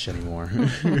big a rush anymore.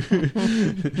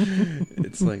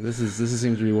 It's like this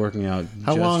seems to be working out.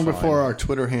 How long before our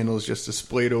Twitter handle is just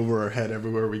displayed over our head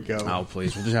everywhere we go? Oh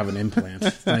please, we'll just have an implant.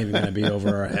 It's not even going to be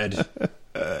over our head.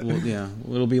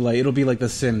 it'll be like The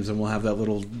Sims, and we'll have that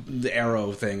little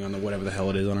arrow thing on whatever the hell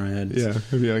it is on our head. Yeah,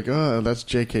 it'll be like, oh, that's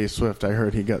J.K. Swift. I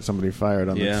heard he got somebody fired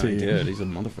on the team. Yeah, he did. He's a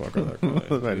motherfucker.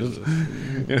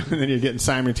 And then you're getting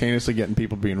simultaneously getting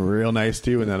people being real nice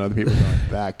to you, and then other people going,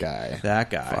 that guy, fuck that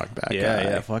guy.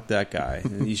 Yeah, fuck that guy.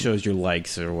 And he shows your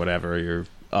likes or whatever, your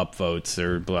upvotes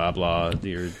or blah blah.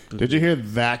 Did you hear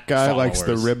that guy followers. likes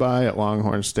the ribeye at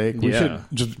Longhorn Steak? We should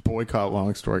just boycott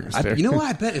Longhorn Steak. You know what?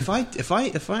 I bet if I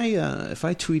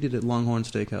tweeted at Longhorn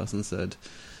Steakhouse and said,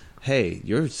 "Hey,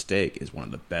 your steak is one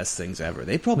of the best things ever,"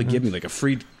 they'd probably give me like a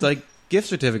free gift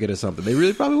certificate or something. They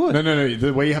really probably would. No.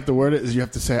 The way you have to word it is you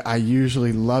have to say, "I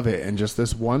usually love it, and just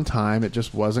this one time, it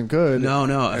just wasn't good." No.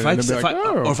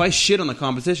 If I shit on the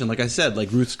competition, like I said, like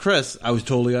Ruth's Chris, I was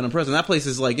totally unimpressed. And that place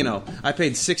is like, I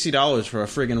paid $60 for a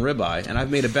friggin' ribeye, and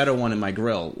I've made a better one in my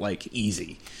grill, like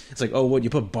easy. It's like, oh, what, you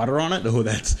put butter on it? Oh,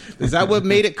 is that what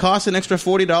made it cost an extra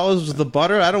 $40? Was the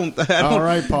butter? I don't. All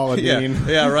right, Paula Dean.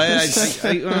 Yeah, right.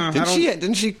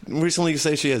 Didn't she recently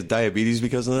say she has diabetes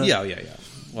because of that? Yeah.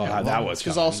 Well, that was.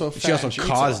 She's also fat. She also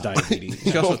caused diabetes.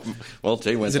 She also,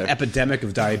 Jay went there's an epidemic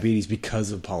of diabetes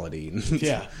because of Paula Dean.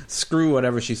 Yeah. Screw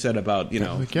whatever she said about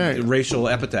racial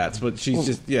epithets, but she's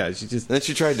just. Then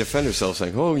she tried to defend herself,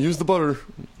 saying, "Oh, use the butter."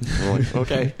 I'm like,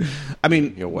 okay. I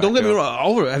mean, don't get me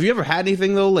wrong. Have you ever had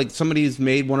anything though? Like somebody's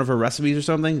made one of her recipes or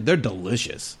something? They're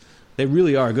delicious. They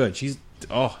really are good. She's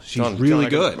really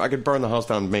good. I could burn the house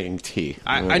down making tea.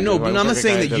 I know, but I'm not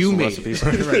saying that you made it.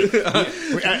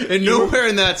 And nowhere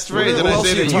in that phrase did I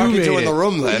say that you made it. In the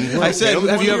room, then. I said,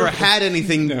 have you ever had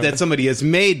anything that somebody has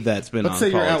made that's been Let's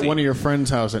say you're at one of your friend's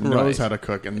house that knows how to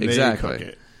cook, and they cook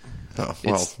it. Oh,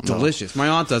 it's delicious. My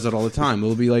aunt does it all the time.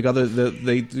 It'll be like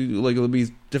it'll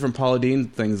be different Paula Dean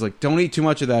things. Like, don't eat too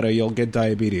much of that or you'll get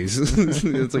diabetes.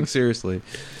 It's like, seriously.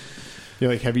 You're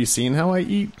like, have you seen how I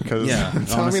eat? Because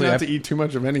telling me not to eat too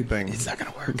much of anything. It's not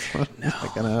going to work. No.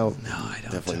 Not going to help. No, I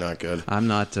don't. Definitely not good. I'm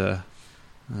not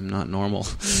normal.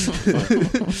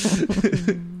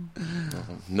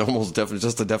 Normal's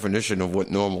just the definition of what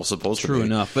normal's supposed to be. True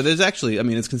enough. But there's actually,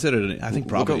 it's considered, I think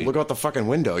probably. Look out the fucking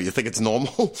window. You think it's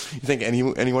normal? You think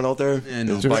anyone out there?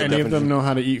 Do any of them know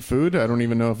how to eat food? I don't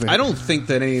even know if they... I don't think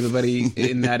that anybody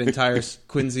in that entire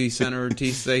Quincy Center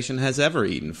Tea Station has ever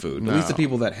eaten food. No. At least the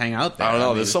people that hang out there. I don't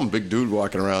know. There's some big dude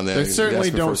walking around there. They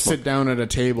certainly don't sit down at a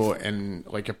table and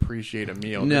appreciate a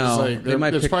meal. No.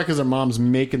 It's probably because their mom's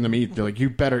making them eat. They're like, you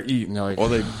better eat. And they're like... Or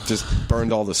they just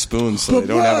burned all the spoons so they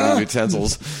don't have any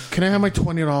utensils. Can I have my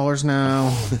 $20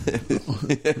 now?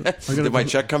 Did my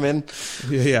check come in?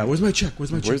 Yeah. Where's my check?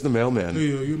 Where's the mailman? Hey,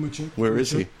 you have my check? Where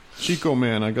is he? Chico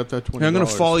man, I got that $20. I'm going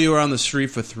to follow you around the street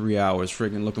for 3 hours,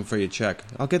 friggin' looking for your check.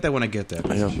 I'll get that when I get there.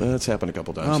 Yeah, that's happened a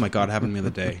couple times. Oh my god, it happened to me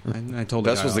the other day. I told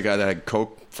Bess was the guy that had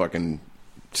Coke fucking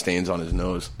stains on his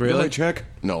nose. Really? My check?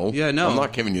 No. Yeah, no. I'm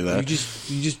not giving you that.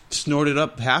 You just snorted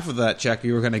up half of that check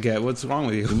you were going to get. What's wrong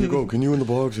with you? Can you in the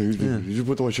box? Did you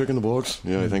put my check in the box?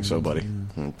 Yeah, I think so, buddy.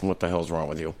 What the hell's wrong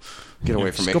with you? Get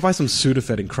away from me. Go buy some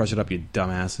Sudafed and crush it up, you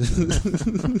dumbass.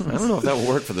 I don't know if that would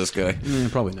work for this guy.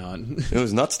 Probably not. It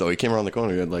was nuts, though. He came around the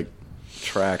corner. He had,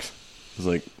 tracks. It was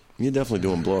like, you're definitely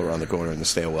doing blow around the corner in the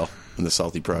stairwell in the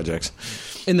Southie Projects.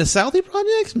 In the Southie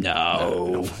Projects?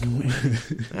 No.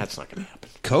 That's not going to happen.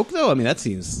 Coke, though? That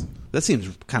seems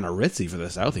kind of ritzy for the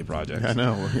Southie Projects. I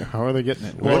know. How are they getting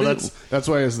it? Well, that's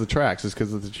why it's the tracks. It's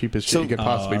because it's the cheapest shit you could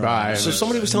possibly buy. So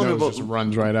somebody was telling me about just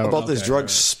runs right out about this drug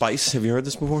Spice. Have you heard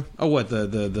this before? Oh, what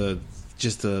the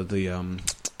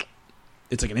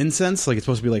it's like an incense. Like it's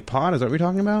supposed to be like pot. Is that what we're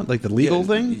talking about? Like the legal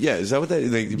thing? Yeah. Is that what they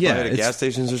buy it at gas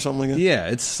stations or something like that? Yeah.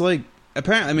 It's like.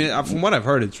 Apparently, from what I've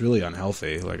heard, it's really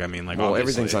unhealthy. Well,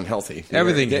 everything's unhealthy.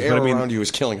 Everything. The air around you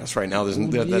is killing us right now. That's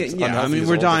unhealthy.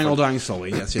 We're dying, all dying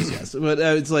slowly. Yes. But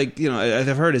it's like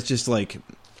I've heard it's just like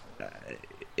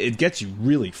it gets you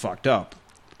really fucked up.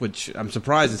 Which I'm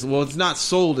surprised is it's not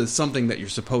sold as something that you're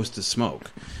supposed to smoke.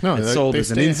 No, it's sold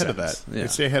as an incense. Ahead of that. Yeah. They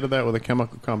stay ahead of that with a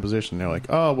chemical composition. They're like,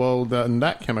 oh well,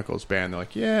 that chemical's banned. They're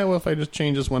like, yeah, well if I just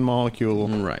change this one molecule,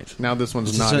 right? Now this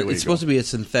one's not illegal. It's supposed to be a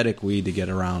synthetic weed to get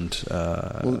around.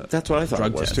 Well, that's what I thought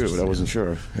it was too, but I wasn't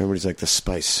sure. Everybody's like the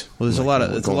Spice. Well, there's a lot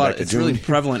of it's really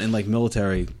prevalent in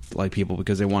military people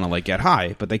because they want to get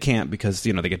high, but they can't because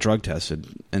they get drug tested,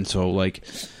 and so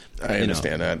I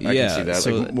understand that. I can see that.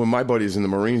 So when my buddies in the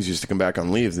Marines used to come back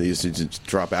on leave, they used to just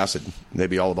drop acid. They'd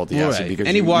be all about the acid because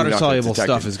any water-soluble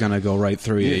stuff is going to go right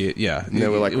through you. Yeah, and they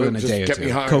were like, within a day or two.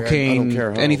 Cocaine,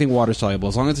 anything water-soluble,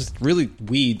 as long as it's really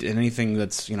weed and anything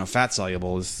that's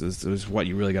fat-soluble is what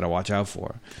you really got to watch out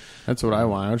for. That's what I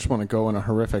want. I just want to go on a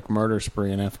horrific murder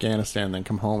spree in Afghanistan, then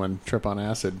come home and trip on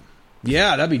acid.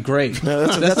 Yeah, that'd be great.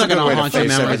 That's not going to haunt your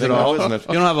memories at all. Isn't it?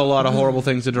 You don't have a lot of horrible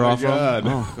things to draw from. God.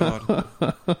 Oh,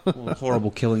 God. Well, horrible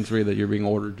killing spree that you're being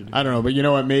ordered to do. I don't know, but you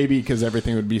know what? Maybe because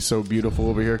everything would be so beautiful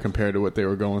over here compared to what they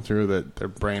were going through, that their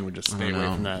brain would just stay away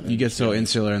from that. You get so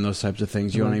insular in those types of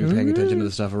things, you aren't even paying attention to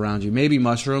the stuff around you. Maybe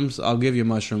mushrooms. I'll give you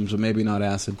mushrooms, but maybe not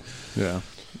acid. Yeah.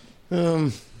 I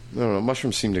don't know.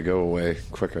 Mushrooms seem to go away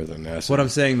quicker than acid. What I'm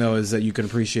saying, though, is that you can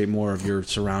appreciate more of your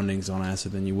surroundings on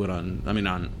acid than you would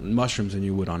on mushrooms than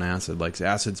you would on acid. Like,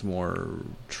 acid's more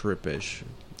trippish.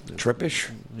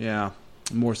 Trippish? Yeah.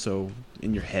 More so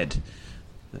in your head.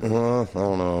 I don't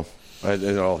know.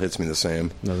 It all hits me the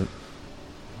same. Does it?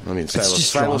 I mean, it's just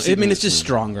strong. I mean, it's just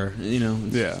stronger, you know.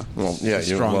 Yeah. Well, yeah.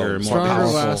 Stronger, more stronger,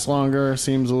 powerful. lasts longer.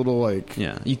 Seems a little like...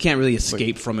 Yeah. You can't really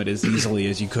escape from it as easily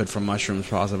as you could from mushrooms,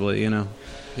 possibly, you know.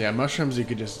 Yeah, mushrooms you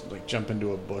could just like jump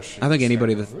into a bush. I don't think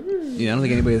anybody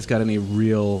that's got any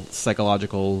real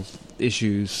psychological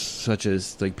issues such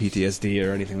as like PTSD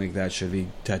or anything like that should be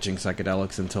touching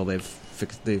psychedelics until they've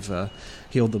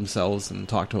healed themselves and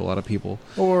talked to a lot of people.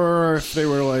 Or if they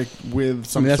were like with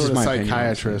some sort of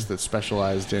psychiatrist that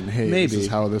specialized in, hey, maybe this is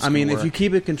how this. If you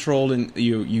keep it controlled and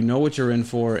you know what you're in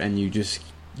for, and you just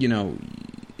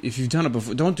if you've done it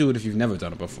before, don't do it if you've never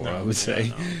done it before. I would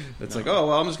say it's like, oh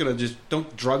well, I'm just gonna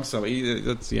don't drug somebody.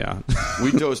 That's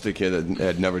We dosed a kid that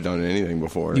had never done anything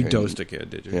before. You dosed a kid,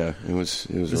 did you? Yeah, it was.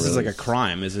 This is like a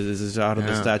crime. Is this out of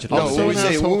the statute? No,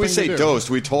 when we say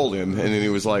dosed, we told him, and then he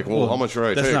was like, well how much should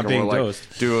I take? That's not being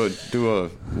dosed. Do a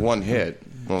one hit.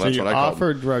 Well, so that's you what I called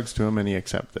offered drugs to him, and he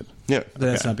accepted. Yeah,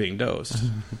 that's not being dosed.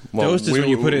 Well, dosed is when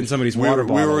you put it in somebody's water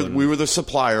bottle. We were the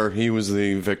supplier. He was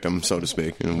the victim, so to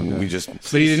speak, and we just.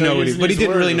 But he didn't know. But he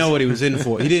didn't really know what he was in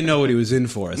for. He didn't know what he was in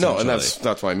for. No, and that's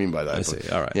what I mean by that. I see.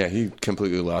 All right. Yeah, he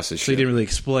completely lost his shit. So you didn't really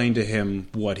explain to him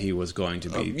what he was going to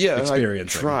be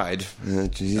experiencing. I tried.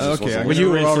 Okay, but you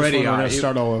were already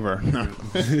start all over.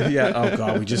 Yeah. Oh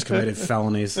God, we just committed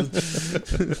felonies.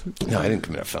 No, I didn't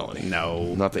commit a felony.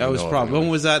 No, not that was probably. When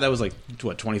was that? That was like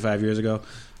what, 25 years ago.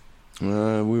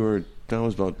 That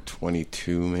was about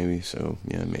 22, maybe. So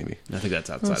yeah, maybe. I think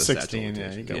that's outside of 16.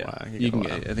 statute. You can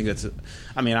I think that's.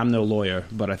 I mean, I'm no lawyer,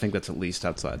 but I think that's at least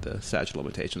outside the statute of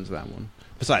limitations of that one.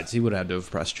 Besides, he would have had to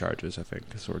have pressed charges. I think.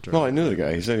 Well, I knew the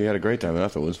guy. He said he had a great time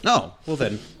afterwards. Oh, well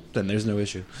then there's no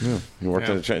issue. Yeah, he worked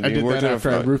at a I did that after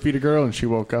I roofied a girl, and she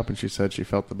woke up and she said she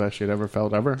felt the best she'd ever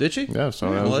felt ever. Did she? Yeah. So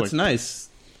well, that's nice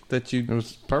that you. It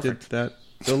was perfect. Did that.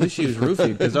 So at least she was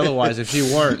roofied, because otherwise, if she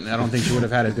weren't, I don't think she would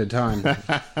have had a good time.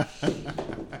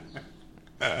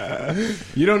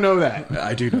 You don't know that.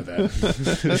 I do know that.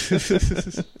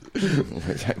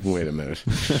 Wait a minute.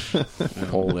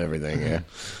 Hold everything here.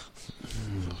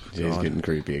 He's getting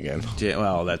creepy again. Yeah,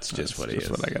 well, that's just what he is.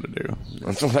 That's what I got to do.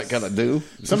 That's what I got to do?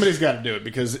 Somebody's got to do it,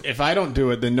 because if I don't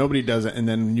do it, then nobody does it, and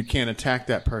then you can't attack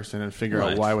that person and figure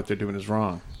out why what they're doing is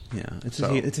wrong. Yeah, it's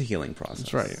a healing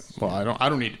process. That's right. Well, I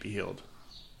don't need to be healed.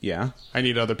 Yeah, I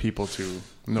need other people to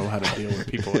know how to deal with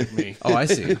people like me. Oh, I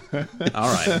see.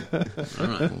 All right.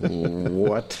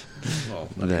 What? Well,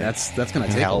 that's going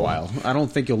to take a while. I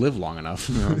don't think you'll live long enough.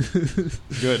 No.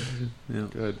 Good. Yeah.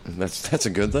 Good. That's a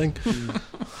good thing.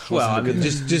 Well, I mean,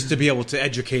 just to be able to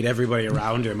educate everybody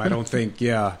around him. I don't think.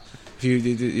 Yeah. If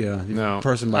you, no.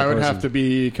 Person by I would person. have to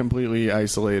be completely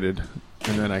isolated,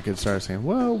 and then I could start saying,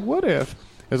 "Well, what if?"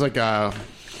 It's like I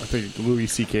think Louis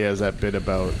C.K. has that bit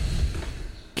about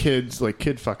kids, like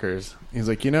kid fuckers. He's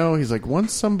like,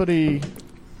 once somebody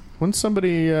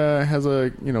has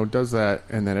does that,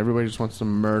 and then everybody just wants to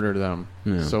murder them.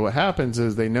 Yeah. So what happens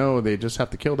is they know they just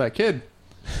have to kill that kid.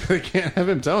 They can't have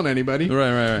him telling anybody.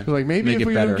 Right. Like, maybe if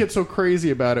we didn't get so crazy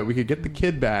about it, we could get the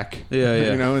kid back. Yeah.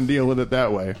 And deal with it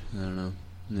that way. I don't know.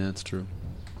 Yeah, that's true.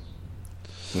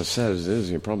 As sad as it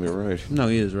is, you're probably right. No,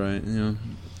 he is right. Yeah.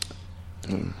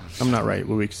 I'm not right.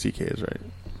 Louis C.K. is right.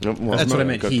 Well, that's what I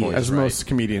meant. He is as right. Most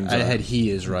comedians. I had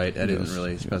he is right. I didn't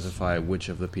really specify which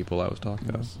of the people I was talking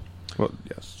about. Well,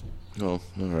 yes. Oh,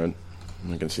 all right.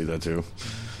 I can see that too.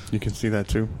 You can see that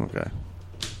too. Okay.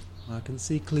 I can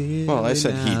see clearly. Well, I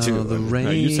said he too. The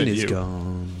rain you said is you.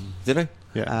 Gone. Did I?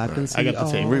 Yeah. I can see. I got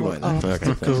the tape. Rewind.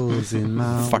 Obstacles in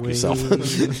my Fuck way. yourself,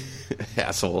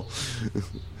 asshole.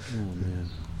 Oh man.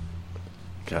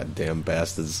 Goddamn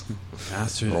bastards.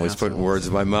 Bastard. Always putting words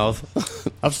in my mouth.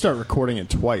 I'll start recording it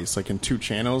twice, like in 2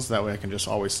 channels. That way I can just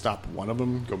always stop one of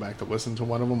them, go back to listen to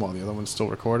one of them while the other one's still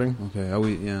recording. Okay.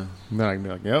 Yeah. And then I can be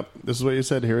like, yep, this is what you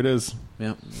said. Here it is.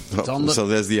 Yep. So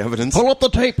there's the evidence. Pull up the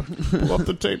tape. Pull up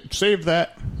the tape. Save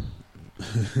that.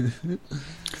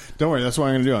 Don't worry. That's what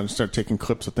I'm going to do. I'm going to start taking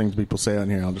clips of things people say on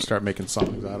here. I'll just start making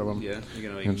songs out of them. Yeah.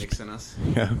 You're going to be mixing us.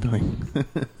 Yeah.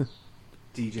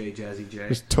 DJ Jazzy J.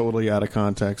 Just totally out of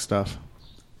context stuff.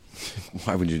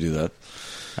 Why would you do that?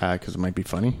 Because it might be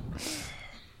funny.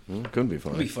 It couldn't be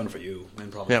funny. It would be fun for you.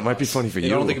 And probably it might be funny for you. I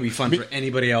don't think it would be fun for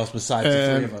anybody else besides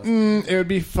the three of us. It would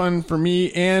be fun for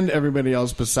me and everybody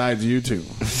else besides you two.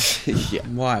 Yeah.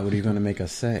 Why? What are you going to make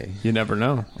us say? You never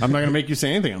know. I'm not going to make you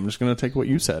say anything. I'm just going to take what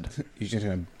you said. You're just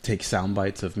going to take sound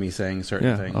bites of me saying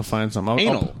certain things. I'll find some.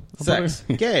 Anal, sex,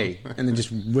 gay, and then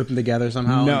just whip them together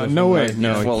somehow. No way.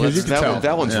 No. Well,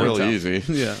 that one's really easy.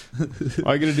 Yeah.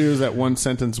 All you got to do is that one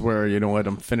sentence where you don't let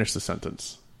them finish the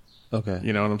sentence. Okay.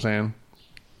 You know what I'm saying?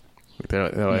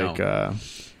 They're like,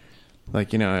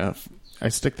 I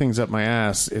stick things up my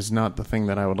ass is not the thing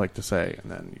that I would like to say,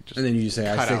 and then you just say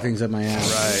I stick things up my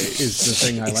ass is the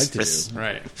thing I like to do.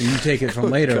 Right. And you take it from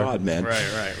later. God, man.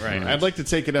 Right. I'd like to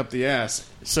take it up the ass.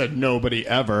 Said nobody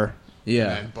ever.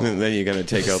 Yeah. And then you're gonna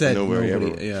take out the nobody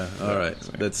ever. Yeah. All right.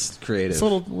 That's creative. It's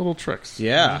little tricks.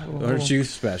 Yeah. Aren't you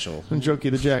special? And Jokey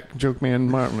the Joke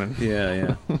Man Martin.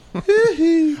 Yeah.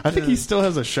 I think he still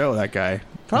has a show. That guy.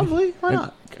 Probably. Why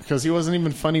not? Because he wasn't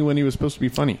even funny when he was supposed to be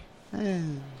funny.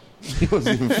 He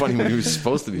wasn't even funny when he was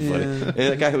supposed to be funny. And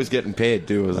that guy was getting paid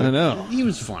too. I know. He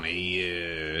was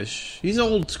funny-ish. He's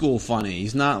old school funny.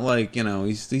 He's not like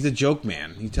he's a joke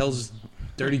man. He tells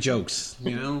dirty jokes.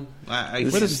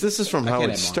 This is from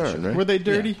Howard Stern, right? Were they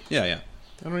dirty? Yeah.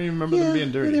 I don't even remember them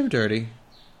being dirty. They were dirty.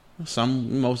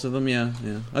 Most of them, yeah.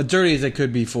 Dirty as they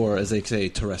could be for, as they say,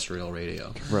 terrestrial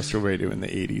radio. Terrestrial radio in the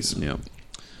 80s. Yeah.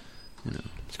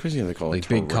 It's crazy how they call it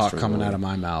big cock coming out of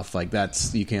my mouth. Like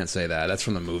that's you can't say that. That's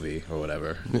from the movie or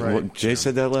whatever. Right. Well, Jay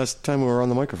said that last time we were on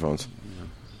the microphones.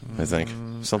 I think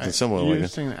something similar. You like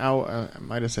saying out? I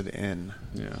might have said in.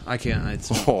 Yeah, I can't.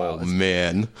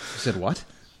 Man, you said what?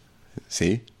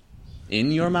 See.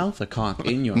 In your mouth? A cock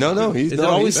in your mouth? No, he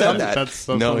always said that.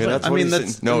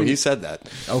 He said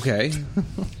that. Okay.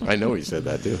 I know he said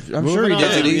that, too. I'm sure he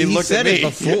did. He said it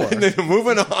before.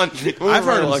 Moving on. I've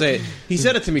heard him say it. He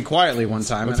said it to me quietly one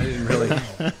time, and I didn't really...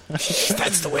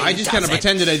 That's the way I just kind of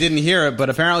pretended I didn't hear it, but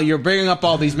apparently you're bringing up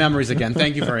all these memories again.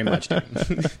 Thank you very much, Dan.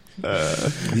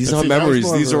 These aren't memories.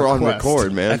 These are on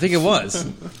record, man. I think it was.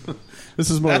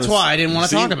 That's why I didn't want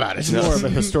to talk about it. It's more of a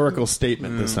historical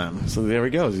statement this time. So there he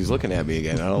goes. He's looking at me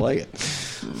again. I don't like it.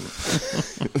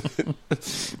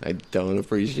 I don't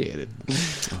appreciate it.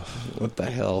 What the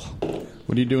hell?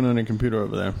 What are you doing on your computer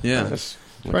over there? Yeah.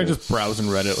 Probably just browsing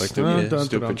Reddit like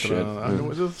stupid shit.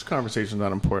 This conversation's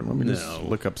not important. Let me just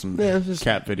look up some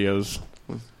cat videos.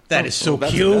 That is so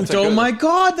cute. Oh my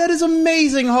god, that is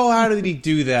amazing. How did he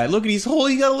do that? Look at he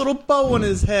got a little bow on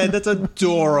his head. That's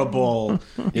adorable.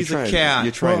 He's a cat.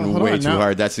 You're trying way too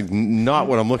hard. That's not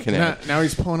what I'm looking at. Now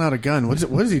he's pulling out a gun. What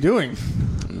is he doing?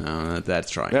 No, that's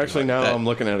trying. Actually, now I'm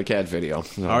looking at a cat video.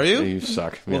 No, are you? You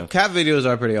suck. Well, cat videos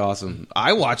are pretty awesome.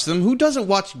 I watch them. Who doesn't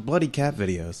watch bloody cat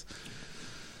videos?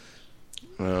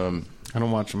 I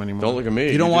don't watch them anymore. Don't look at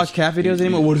me. You don't watch cat videos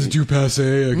anymore? What is it, too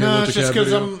passe? No, it's just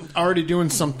because I'm already doing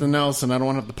something else and I don't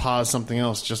want to have to pause something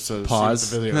else just to pause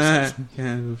see what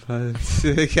the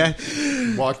video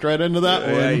is. Walked right into that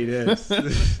one. Yeah, you did.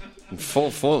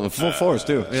 Full force,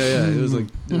 too. Yeah. It was like,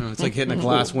 it's like hitting a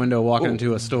glass window walking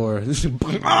into a store.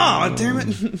 Oh, damn it.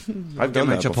 I've done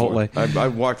that Chipotle. Before.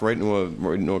 I've walked right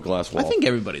into a glass wall. I think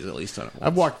everybody's at least done it once.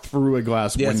 I've walked through a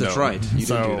glass window. Yes, that's right. You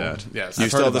did do that. Yes. You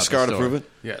still have the scar to prove it?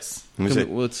 Yes.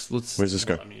 Let's Where's the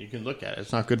scar? I mean, you can look at it.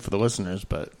 It's not good for the listeners,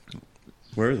 but...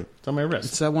 Where is it? It's on my wrist.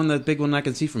 It's that big one I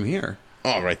can see from here.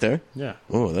 Oh, right there? Yeah.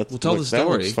 Oh, that's... Well, tell the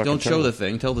story. Don't show the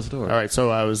thing. Tell the story. All right, so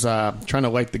I was trying to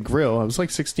light the grill. I was like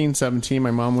 16, 17.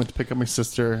 My mom went to pick up my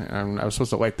sister, and I was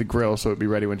supposed to light the grill so it would be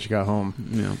ready when she got home.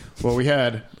 Yeah. Well, we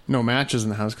had no matches in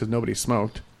the house because nobody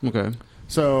smoked. Okay.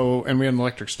 So, and we had an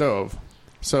electric stove.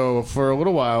 So for a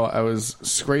little while, I was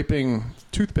scraping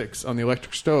toothpicks on the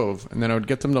electric stove, and then I would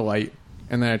get them to light,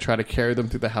 and then I'd try to carry them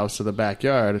through the house to the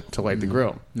backyard to light the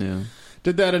grill. Yeah.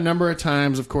 Did that a number of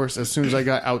times. Of course, as soon as I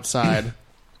got outside,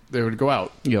 they would go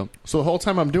out. Yep. So the whole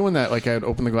time I'm doing that, like I'd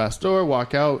open the glass door,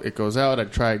 walk out, it goes out,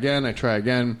 I'd try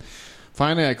again.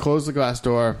 Finally, I close the glass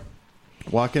door,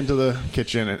 walk into the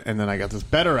kitchen, and then I got this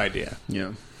better idea.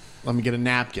 Yeah. Let me get a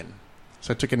napkin.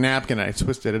 So I took a napkin and I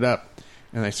twisted it up,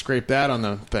 and I scraped that on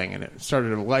the thing, and it started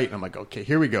to light, and I'm like, okay,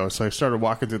 here we go. So I started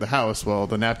walking through the house. Well,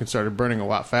 the napkin started burning a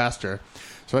lot faster.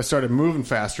 So I started moving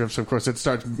faster, so of course it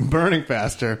starts burning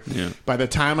faster. Yeah. By the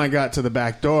time I got to the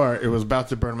back door, it was about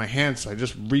to burn my hand, so I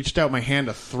just reached out my hand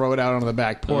to throw it out onto the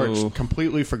back porch. Oh.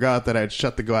 Completely forgot that I had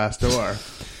shut the glass door.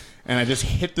 And I just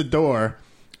hit the door,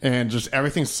 and just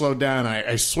everything slowed down.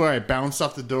 I swear I bounced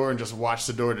off the door and just watched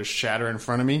the door just shatter in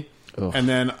front of me. Oh. And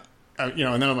then, and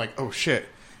then I'm like, oh shit.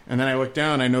 And then I look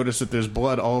down, I notice that there's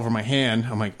blood all over my hand.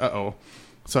 I'm like, uh-oh.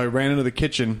 So I ran into the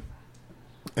kitchen,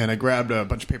 and I grabbed a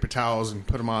bunch of paper towels and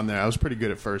put them on there. I was pretty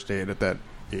good at first aid at that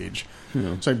age.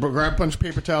 Yeah. So I grabbed a bunch of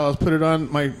paper towels, put it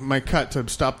on my cut to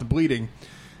stop the bleeding,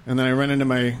 and then I ran into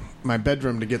my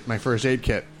bedroom to get my first aid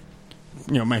kit.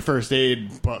 My first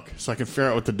aid book, so I can figure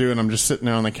out what to do, and I'm just sitting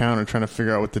there on the counter trying to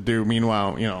figure out what to do.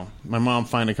 Meanwhile, my mom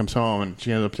finally comes home, and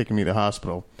she ended up taking me to the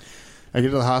hospital. I get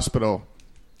to the hospital,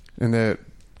 and the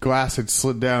glass had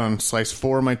slid down and sliced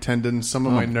 4 of my tendons, some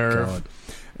of my nerve. God.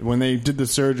 When they did the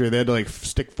surgery, they had to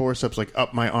stick forceps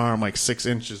up my arm 6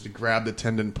 inches to grab the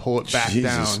tendon, pull it back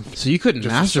down. So you couldn't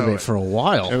masturbate for a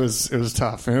while. It was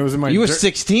tough, and it was in my. You were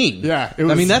 16. Yeah, it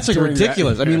was that's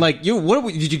ridiculous. That,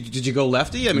 did you go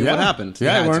lefty? I mean, what happened?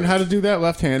 Yeah, I learned how to do that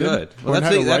left-handed. Good. Well, learned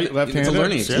how to write left-handed. It's a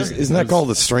learning experience. Isn't that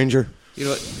called a stranger?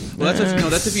 Well,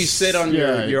 that's if you sit on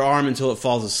your arm until it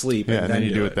falls asleep. Yeah, and then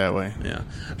you do it that way. Yeah,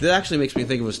 that actually makes me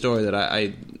think of a story that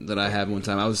I had one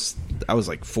time. I was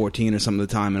 14 or something at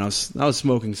the time, and I was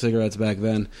smoking cigarettes back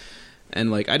then,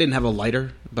 and I didn't have a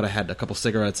lighter, but I had a couple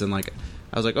cigarettes, and I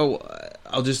was like, oh,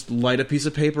 I'll just light a piece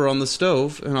of paper on the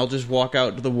stove, and I'll just walk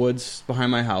out to the woods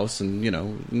behind my house, and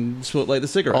light the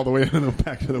cigarette all the way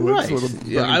back to the woods.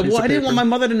 Right. I didn't want my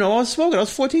mother to know I was smoking. I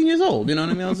was 14 years old. You know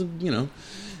what I mean? I was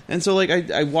And so,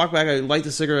 I walk back, I light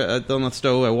the cigarette on the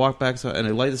stove, I walk back, and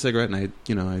I light the cigarette, and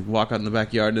I walk out in the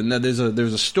backyard, and then there's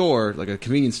a store, a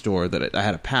convenience store, that I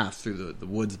had a path through the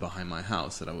woods behind my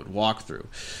house that I would walk through.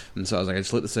 And so I was I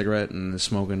just lit the cigarette, and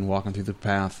smoking, walking through the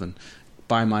path, and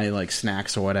buy my,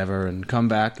 snacks or whatever, and come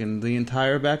back, and the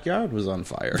entire backyard was on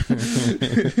fire.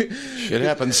 Shit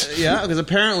happens. Yeah, because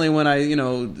apparently when I,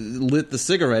 lit the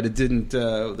cigarette, it didn't,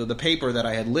 the paper that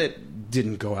I had lit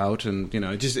didn't go out, and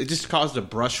it just caused a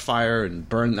brush fire and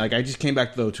burn. I just came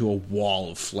back though to a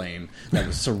wall of flame that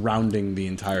was surrounding the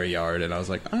entire yard, and I was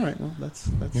like, all right, well, that's.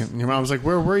 Yeah, your mom was like,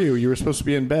 where were you? You were supposed to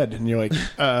be in bed, and you're like,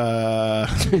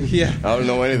 yeah. I don't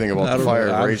know anything about the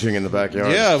fire raging in the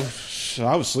backyard. Yeah.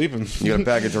 I was sleeping. You got a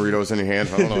bag of Doritos in your hand.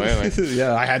 I don't know anything.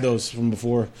 Yeah, I had those from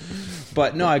before,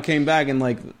 but no, I came back and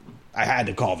I had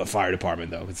to call the fire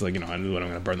department though. It's I knew I'm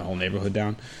going to burn the whole neighborhood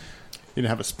down. You didn't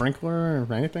have a sprinkler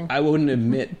or anything? I wouldn't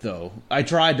admit, though. I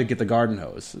tried to get the garden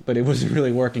hose, but it wasn't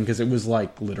really working because it was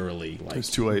literally it was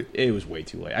too late. It was way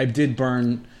too late. I did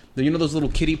burn. Those little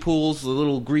kiddie pools, the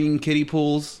little green kiddie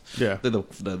pools. Yeah.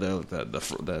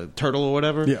 The turtle or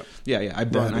whatever. Yeah. I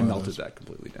melted that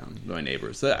completely down. My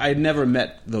neighbors. I had never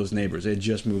met those neighbors. They had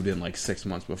just moved in 6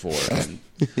 months before, and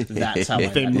that's how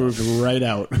they moved right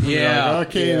out. Yeah.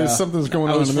 There's something's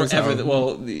going on in this house.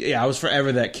 I was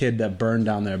forever that kid that burned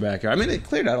down their backyard. I mean, it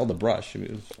cleared out all the brush.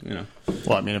 It was,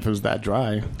 Well, I mean, if it was that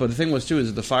dry. But the thing was too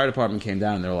is the fire department came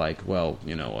down and they're like, well,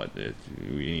 you know what,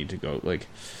 we need to go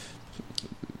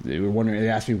They were wondering. They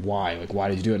asked me why. Why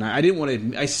did you do it? And I didn't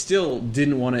want to. I still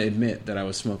didn't want to admit that I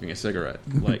was smoking a cigarette.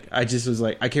 I just was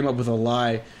I came up with a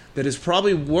lie that is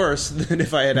probably worse than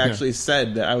if I had actually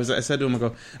said that. I said to him,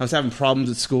 I was having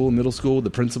problems at school, middle school, the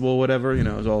principal, or whatever. It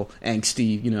was all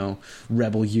angsty,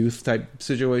 rebel youth type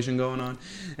situation going on.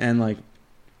 And I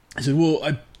said, well,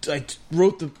 I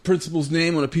wrote the principal's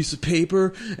name on a piece of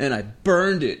paper and I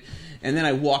burned it. And then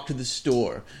I walked to the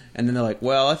store, and then they're like,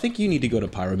 well, I think you need to go to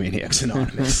Pyromaniacs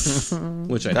Anonymous.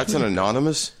 That's an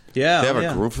anonymous? Yeah. They have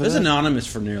a group for There's that? There's anonymous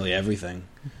for nearly everything.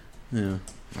 Yeah.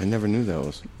 I never knew that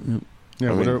was.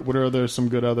 Yeah, what are there some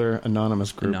good other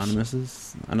anonymous groups?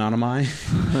 Anonymouses? Anonymi?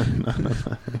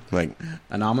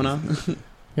 Anomina?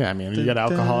 Yeah, I mean, you got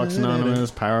Alcoholics Anonymous,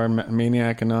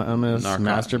 Pyromaniac Anonymous,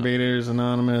 Masturbators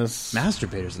Anonymous.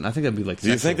 Masturbators? I think that'd be Do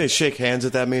you think they shake hands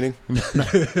at that meeting?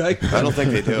 I don't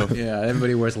think they do. Yeah,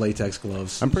 everybody wears latex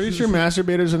gloves. I'm pretty sure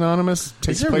Masturbators Anonymous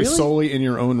takes place solely in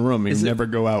your own room. You never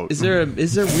go out. Is there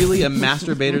really a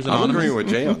Masturbators Anonymous? I'm agreeing with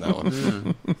Jay on that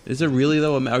one. Is there really,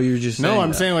 though? Or you're just saying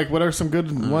I'm saying, what are some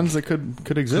good ones that could exist?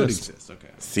 Could exist, okay.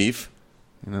 Thief?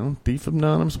 Thief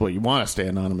anonymous. Well, you want to stay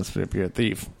anonymous if you're a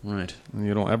thief, right? And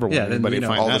you don't ever want anybody to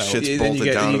find all that the out. shit's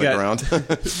bolted down to the ground.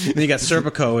 Then you got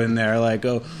Serpico in there, I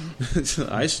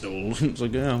stole. It's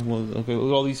okay, look at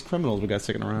all these criminals we got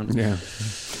sticking around. Yeah,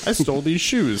 I stole these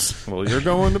shoes. Well, you're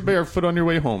going to barefoot on your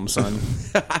way home, son.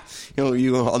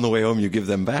 You on the way home, you give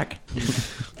them back.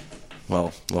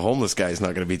 Well, the homeless guy's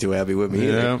not going to be too happy with me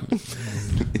either.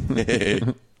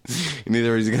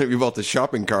 Neither is he going to be about the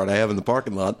shopping cart I have in the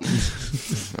parking lot.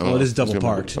 Well, it is double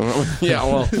parked. Yeah,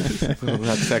 well,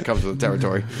 that comes with the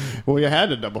territory. Well, you had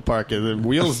to double park it. The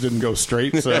wheels didn't go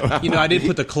straight, so... I did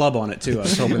put the club on it, too. I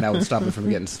was hoping that would stop it from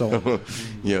getting stolen.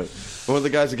 Yeah. One of the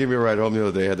guys that gave me a ride home the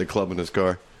other day had the club in his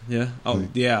car. Yeah. Oh,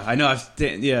 yeah. I know.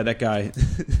 Yeah, that guy.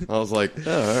 I was like,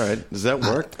 oh, all right. Does that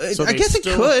work? So I guess it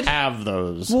could have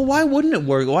those. Well, why wouldn't it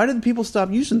work? Why did people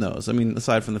stop using those? I mean,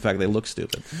 aside from the fact they look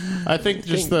stupid. I think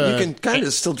you can kind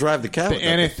of still drive the cab. The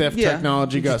anti-theft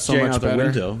technology got so much better.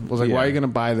 It was like, yeah. why are you going to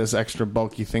buy this extra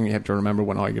bulky thing? You have to remember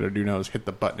when all you got to do now is hit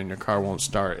the button and your car won't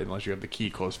start unless you have the key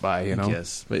close by. You know.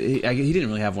 Yes, but he didn't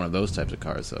really have one of those types of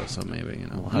cars, though. So maybe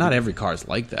not every car is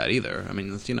like that either. I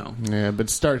mean, Yeah, but it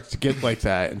starts to get like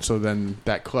that, and so then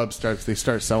that club they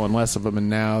start selling less of them, and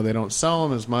now they don't sell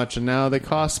them as much, and now they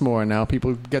cost more, and now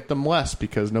people get them less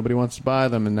because nobody wants to buy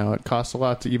them, and now it costs a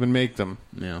lot to even make them.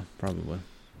 Yeah, probably.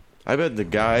 I bet the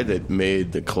guy that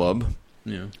made the club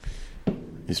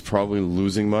is probably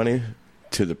losing money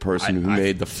to the person who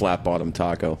made the flat bottom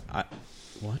taco.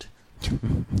 What?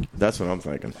 That's what I'm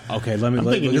thinking. Okay, I'm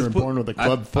thinking you were born with a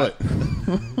club foot.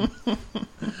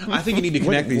 I think you need to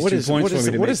connect these 2 points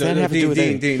for me. What does that have to do with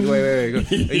anything? Wait.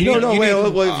 But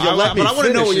I want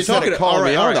to know what you're talking about. All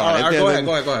right, go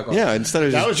ahead. Yeah, instead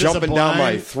of just jumping down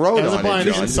my throat on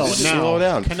it, John, just slow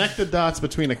down. Connect the dots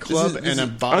between a club and a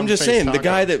bottom. I'm just saying, the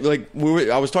guy that,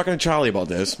 I was talking to Charlie about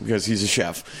this because he's a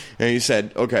chef, and he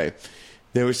said, okay,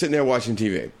 they were sitting there watching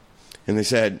TV. And they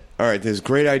said, all right, there's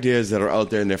great ideas that are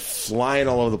out there, and they're flying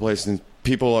all over the place, and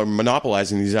people are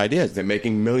monopolizing these ideas. They're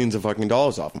making millions of fucking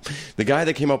dollars off them. The guy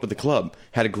that came up with the club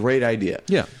had a great idea.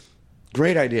 Yeah.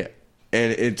 Great idea.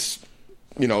 And it's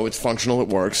functional, it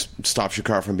works, it stops your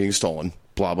car from being stolen,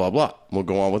 blah, blah, blah. We'll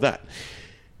go on with that.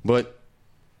 But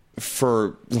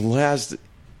for the last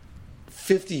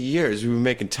 50 years, we were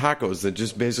making tacos that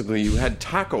just basically you had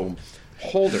taco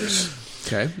holders.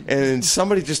 Okay. And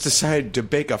somebody just decided to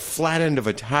bake a flat end of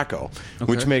a taco,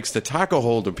 which makes the taco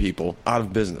holder people out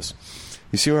of business.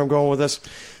 You see where I'm going with this?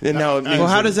 And now,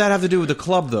 how does that have to do with the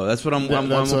club, though? That's what I'm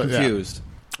confused. Yeah.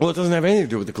 Well, it doesn't have anything to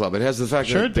do with the club. It has the fact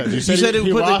that... Sure it does. You said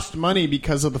he lost money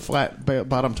because of the flat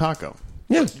bottom taco.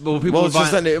 Yeah. It's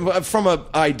just that from an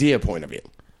idea point of view.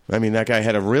 I mean, that guy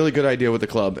had a really good idea with the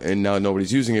club, and now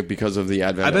nobody's using it because of the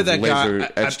advent of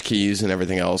laser-etched keys and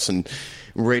everything else, and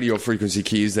radio frequency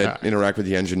keys that interact with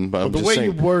the engine. But the way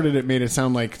you worded it made it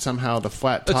sound like somehow the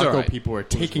flat taco people are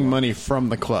taking money from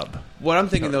the club. What I'm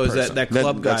thinking, though, is that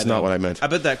club guy... That's not what I meant. I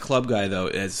bet that club guy, though,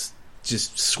 is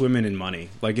just swimming in money.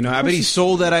 I bet he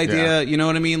sold that idea, you know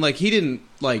what I mean? He didn't,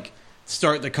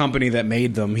 start the company that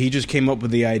made them. He just came up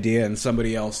with the idea, and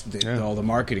somebody else did all the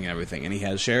marketing and everything, and he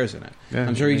has shares in it. Yeah,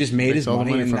 I'm sure he just made his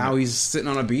money, and now he's sitting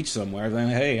on a beach somewhere. Then,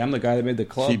 hey, I'm the guy that made the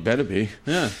club. He better be.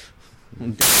 Yeah.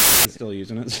 He's still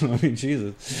using it, so I mean,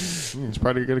 Jesus. He's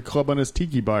probably got a club on his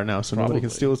tiki bar now, so nobody can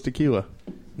steal his tequila.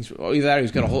 Either that or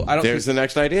he's got a whole... There's the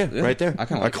next idea, right there.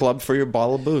 A club for your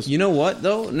bottle of booze. You know what,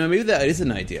 though? No, maybe that is an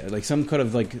idea. Some kind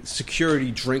of,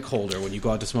 security drink holder when you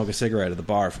go out to smoke a cigarette at the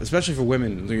bar. Especially for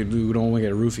women who don't want to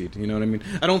get roofied. You know what I mean?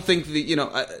 I don't think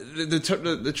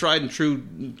the tried and true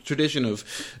tradition of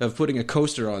putting a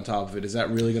coaster on top of it, is that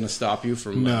really going to stop you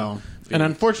from... No. And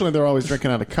unfortunately, they're always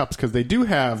drinking out of cups because they do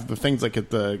have the things at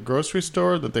the grocery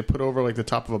store that they put over the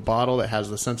top of a bottle that has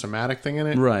the Sensormatic thing in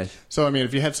it. Right. So, I mean,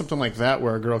 if you had something like that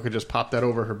where a girl could just pop that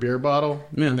over her beer bottle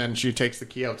and then she takes the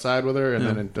key outside with her and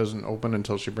then it doesn't open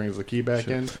until she brings the key back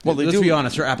in. Well, let's be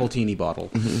honest, her Appletini bottle.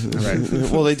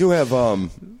 Right. Well, they do have, I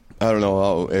don't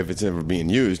know if it's ever being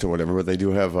used or whatever, but they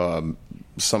do have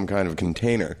some kind of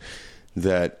container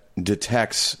that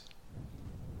detects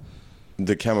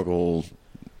the chemical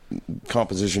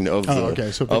composition of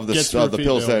the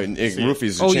pills that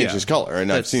roofies changes color, and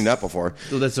I've seen that before.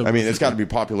 It's got to be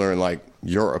popular in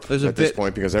Europe at this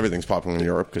point because everything's popular in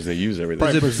Europe because they use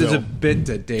everything. There's a bit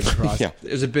that David Cross.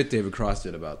 There's a bit David Cross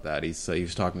did about that. He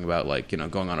was talking about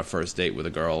going on a first date with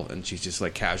a girl and she's just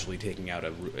casually taking out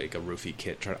a roofie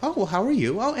kit. How are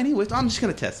you? Oh, anyways, I'm just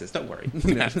gonna test this. Don't worry.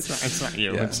 It's not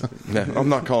you. Yeah. I'm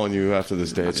not calling you after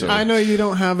this date. So. I know you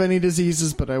don't have any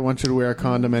diseases, but I want you to wear a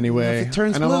condom anyway. If it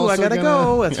turns blue, I gotta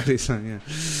go. That's what he's saying.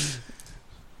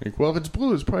 Yeah. Well, if it's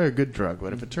blue, it's probably a good drug,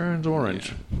 but if it turns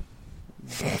orange.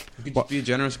 You could just be a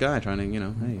generous guy trying to,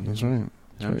 hey. That's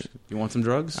right. You want some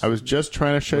drugs? I was just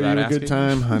trying to show you a good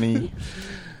time, honey.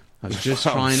 I was just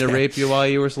trying to rape you while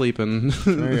you were sleeping.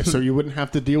 So you wouldn't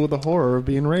have to deal with the horror of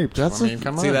being raped. That's a thing.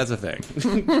 I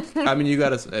mean, you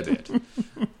got to admit.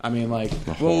 I mean,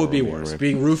 what would be worse?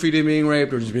 Being roofied and being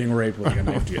raped, or just being raped with a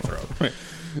knife to your throat? Right.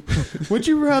 Would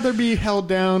you rather be held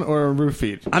down or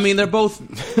roofied? I mean, they're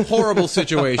both horrible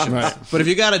situations. Right. But if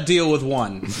you got to deal with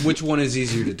one, which one is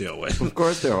easier to deal with? Of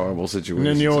course, they're horrible situations. And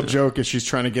then the old joke is she's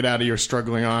trying to get out of your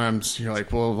struggling arms. You're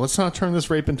like, well, let's not turn this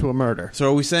rape into a murder. So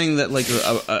are we saying that like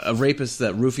a rapist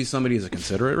that roofies somebody is a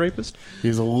considerate rapist?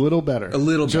 He's a little better. A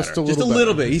little better. Just a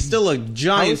little bit. He's still a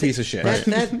giant piece of shit.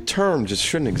 That term just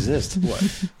shouldn't exist. What?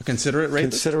 A considerate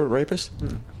rapist? Considerate rapist?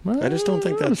 I just don't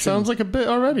think that sounds like a bit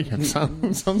already. It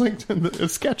sounds like a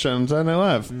sketch on Saturday Night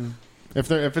Live. If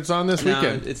it's on this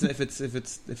weekend,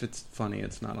 if it's funny,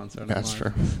 it's not on Saturday Night Live. That's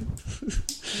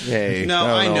true. Hey,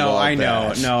 no, I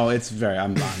know. No, it's very.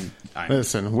 I'm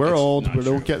Listen, we're old. We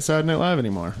don't get Saturday Night Live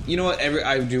anymore. You know what?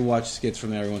 I do watch skits from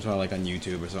there every once in a while, like on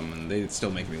YouTube or something. They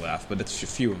still make me laugh, but it's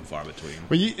few and far between.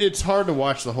 But it's hard to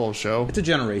watch the whole show. It's a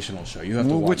generational show. You have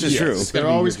to watch. Which is true. They're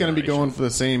always going to be going for the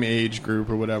same age group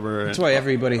or whatever. That's why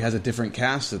everybody has a different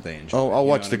cast that they enjoy. I'll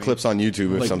watch the clips on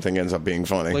YouTube if something ends up being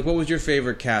funny. Like, what was your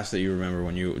favorite cast that you remember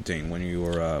when you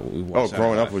were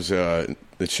growing up was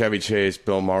the Chevy Chase,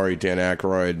 Bill Murray, Dan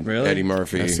Aykroyd, really? Eddie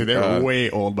Murphy. Yeah, see, they were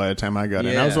way old by the time I got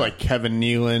in. I was like Kevin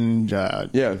Nealon,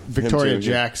 Victoria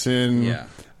Jackson,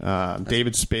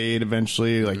 David Spade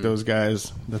eventually, like those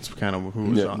guys. That's kind of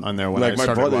who was on there when I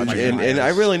started watching it. And I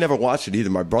really never watched it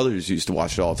either. My brothers used to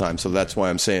watch it all the time, so that's why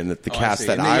I'm saying that the cast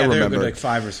that I remember... They're like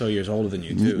 5 or so years older than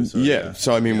you, too. So,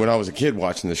 so I mean, when I was a kid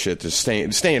watching this shit, just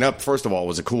staying up, first of all,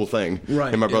 was a cool thing.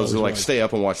 Right. And my brothers would stay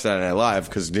up and watch Saturday Night Live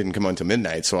because it didn't come on until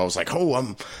midnight, so I was like, oh,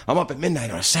 I'm up at midnight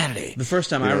on a Saturday. The first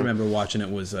time I remember watching it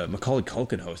was Macaulay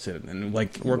Culkin hosted it, and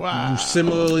we're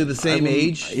similarly the same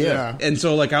age. Yeah. And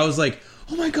so I was like,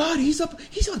 oh my God, he's on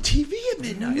TV at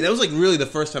midnight. That was like really the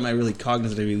first time I really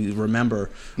cognitively remember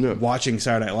watching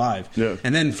Saturday Night Live. Yeah.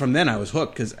 And then from then I was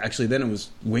hooked because actually then it was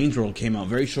Wayne's World came out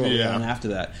very shortly on after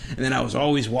that. And then I was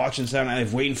always watching Saturday Night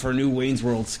Live waiting for a new Wayne's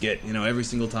World skit, every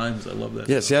single time because I love that.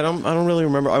 Yeah, see, I don't really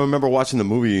remember. I remember watching the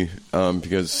movie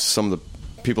because some of the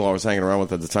people I was hanging around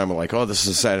with at the time were like, oh, this is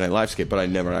a Saturday Night Live skit, but I'd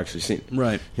never actually seen it.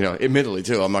 Right. Admittedly,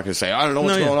 too. I'm not going to say, I don't know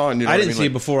what's going on. I didn't see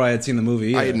it before I had seen the movie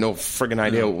either. I had no friggin'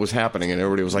 idea what was happening, and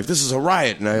everybody was like, this is a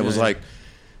riot. And I was like,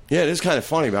 yeah, it is kind of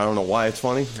funny, but I don't know why it's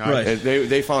funny. Right.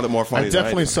 They found it more funny than I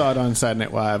definitely saw it on Saturday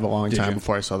Night Live a long time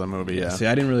before I saw the movie, yeah. See,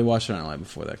 I didn't really watch Saturday Night Live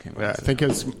before that came out. Yeah, I think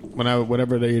it's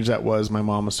whatever the age that was, my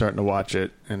mom was starting to watch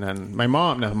it. And then my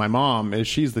mom,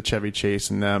 she's the Chevy Chase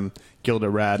and Gilda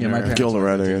Radner. Yeah, Gilda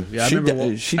Radner,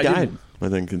 yeah. She died. I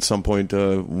think at some point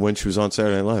when she was on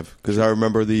Saturday Night Live, because I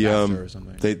remember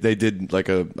they did like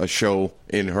a show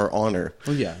in her honor.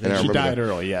 Oh yeah, and she died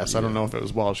early. Yes, I don't know if it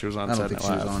was while she was on Saturday Night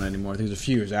Live. I don't think she was on anymore. I think it was a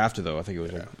few years after though. I think it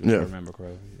was. If I remember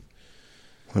correctly.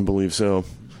 I believe so.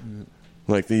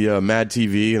 Like the Mad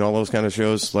TV and all those kind of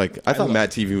shows. Like I thought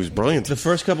Mad TV was brilliant. The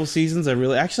first couple seasons, I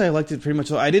liked it pretty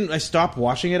much. I stopped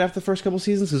watching it after the first couple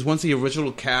seasons because once the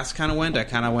original cast kind of went, I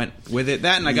kind of went with it.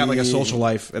 That and I got like a social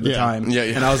life at the time. Yeah.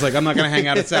 And I was like, I'm not going to hang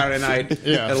out at Saturday night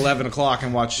at 11 o'clock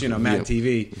and watch Mad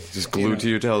TV. Just glued to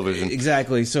your television.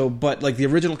 Exactly. So, but like the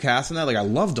original cast and that, like I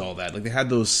loved all that. Like they had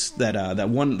those that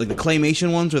one like the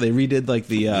claymation ones where they redid like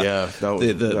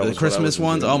the Christmas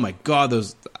ones. Oh my God,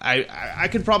 those I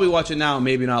could probably watch it now and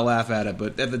maybe not laugh at it,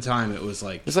 but at the time it was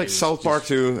like... It's like South Park,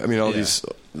 too. I mean, all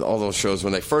those shows,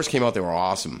 when they first came out, they were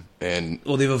awesome. And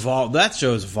they've evolved. That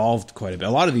show's evolved quite a bit.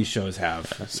 A lot of these shows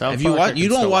have. You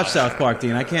don't watch South Park,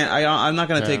 Dean. I'm not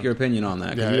going to take your opinion on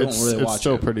that, because you don't really watch it. It's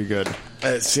still pretty good.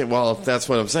 Well, that's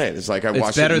what I'm saying. It's like I watched it.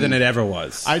 It's better than it ever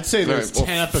was. I'd say there's 10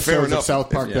 episodes of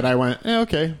South Park that I went,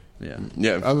 okay.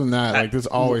 Yeah. Other than that, there's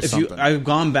always something. I've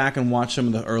gone back and watched some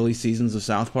of the early seasons of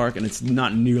South Park, and it's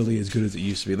not nearly as good as it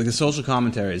used to be. Like the social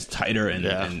commentary is tighter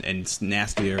and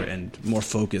nastier and more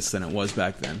focused than it was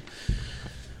back then.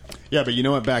 Yeah, but you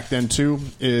know what? Back then too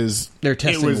they're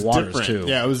testing the waters different. too.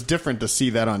 Yeah, it was different to see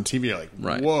that on TV. Like,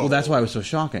 right. Whoa. Well, that's why it was so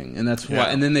shocking, and that's why.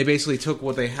 And then they basically took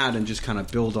what they had and just kind of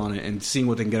build on it and seeing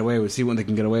what they can get away with, seeing what they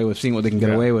can get away with, seeing what they can get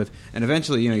away with, and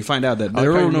eventually, you find out that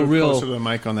there were no real. Closer to the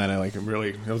mic on that, I like it. Really,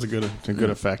 it was a good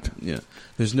effect. Yeah,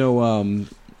 there's no.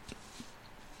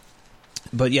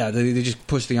 But yeah, they just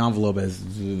push the envelope as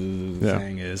the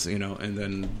thing is, and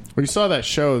then... Well, you saw that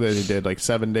show that he did, like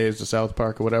 7 Days to South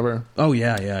Park or whatever. Oh,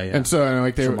 yeah. And so they're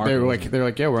like,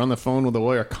 yeah, we're on the phone with the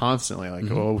lawyer constantly. Like,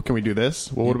 well, can we do this?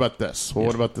 Well, what about this? Well,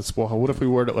 what about this? Well, what if we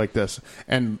word it like this?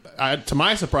 And to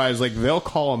my surprise, like, they'll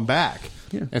call him back.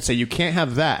 and say you can't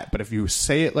have that, but if you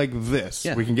say it like this,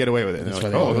 we can get away with it. That's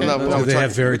why they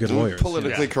have very good lawyers.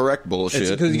 Politically correct bullshit.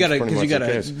 Because you got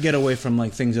to get away from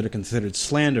like things that are considered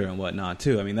slander and whatnot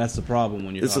too. I mean, that's the problem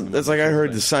when you're. It's like I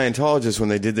heard the Scientologists when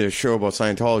they did their show about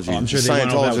Scientology. I'm sure the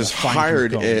Scientologists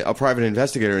hired a private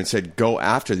investigator and said, "Go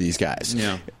after these guys."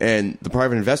 Yeah. And the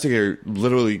private investigator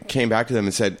literally came back to them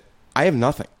and said, "I have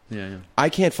nothing. I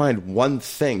can't find one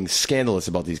thing scandalous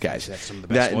about these guys. That's some of the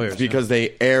best lawyers, because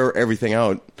they air everything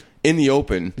out in the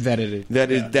open. That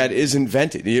is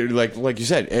invented. Like you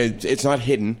said, it's not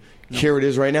hidden. No. Here it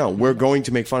is right now. We're going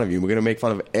to make fun of you. We're going to make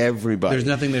fun of everybody. There's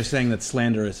nothing they're saying that's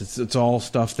slanderous. It's all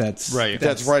stuff that's right.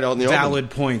 That's right out in the valid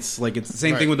open. Points. Like it's the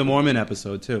same thing with the Mormon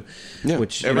episode too. Yeah.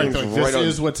 Which this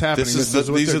is what's happening. These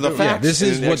are the facts. Yeah, this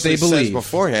is what they believe says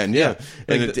beforehand. Yeah,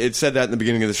 and it said that in the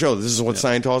beginning of the show. This is what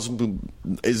Scientology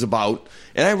is about.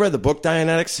 And I read the book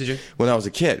Dianetics when I was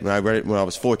a kid. When I read it when I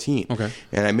was 14. Okay.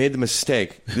 And I made the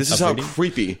mistake. This is how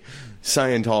creepy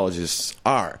Scientologists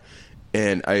are.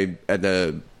 And at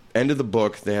the end of the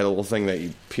book, they had a little thing that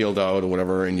you peeled out or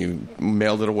whatever, and you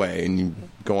mailed it away, and you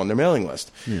go on their mailing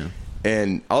list. Yeah.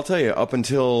 And I'll tell you, up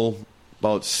until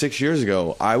about 6 years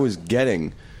ago, I was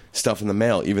getting stuff in the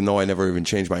mail, even though I never even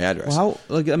changed my address. Well,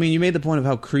 you made the point of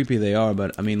how creepy they are,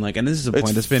 but I mean, and this is a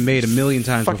point that's been made a million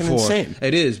times fucking before. Insane.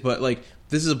 It is, but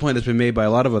this is a point that's been made by a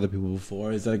lot of other people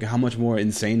before. Is how much more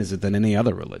insane is it than any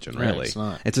other religion? Really, it's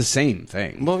not. It's the same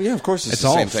thing. Well, yeah, of course, it's the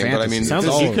all same thing. But I mean, sounds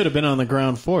like you could have been on the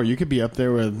ground floor. You could be up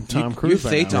there with Tom Cruise.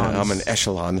 I'm an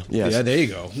echelon. Yes. Yeah, there you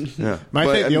go. Yeah.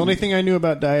 The only thing I knew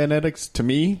about Dianetics, to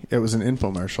me, it was an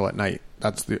infomercial at night.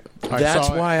 That's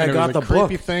why I got the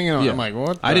book. Thing, and I'm like,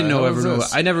 what? I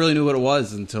never really knew what it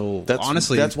was until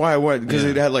honestly. That's why I went, because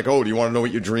it had do you want to know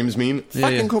what your dreams mean?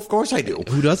 Of course I do.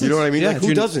 Who doesn't? You know what I mean? Yeah,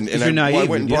 who doesn't? And I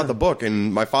went and bought the book,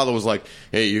 and my father was like,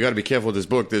 "Hey, you got to be careful with this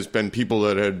book. There's been people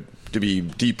that had to be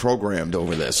deprogrammed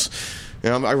over this."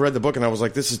 And I read the book, and I was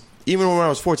like, "This is," even when I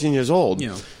was 14 years old.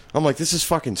 I'm like, "This is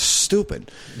fucking stupid."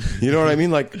 You know what I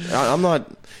mean? Like, I'm not.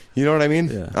 You know what I mean?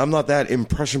 Yeah. I'm not that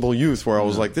impressionable youth where I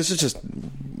was like, "This is just."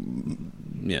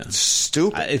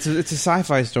 Stupid. It's a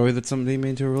sci-fi story that somebody made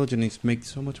into a religion. He makes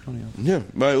so much money off. Yeah,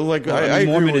 but I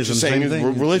agree with what you're saying.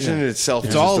 Religion in itself,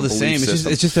 it's all the same.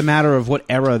 It's just a matter of what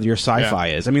era your sci-fi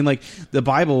is. I mean, the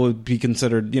Bible would be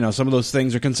considered. Some of those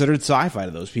things are considered sci-fi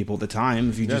to those people at the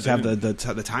time. If you just have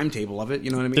the timetable of it,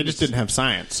 you know what I mean. They just didn't have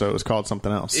science, so it was called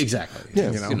something else. Exactly.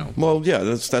 Yeah. Well, yeah,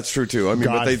 that's true too. I mean,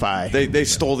 but they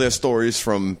stole their stories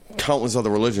from countless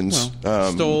other religions.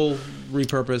 Stole,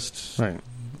 repurposed. Right.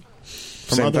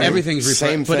 Everything's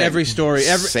repurposed, but every story,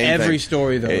 every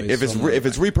story though. If it's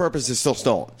repurposed, it's still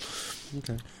stolen.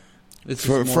 Okay.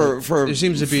 There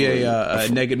seems to be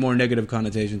a more negative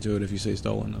connotation to it if you say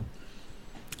stolen, though.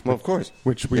 Well, of course.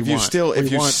 Which we want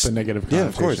the negative connotation. Yeah,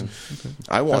 of course. Okay.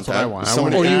 I want that. I want.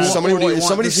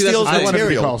 Somebody steals material. I want to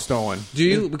be called stolen. Do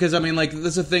you? Because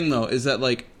that's the thing though. Is that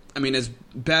as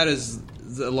bad as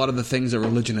a lot of the things that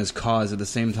religion has caused, at the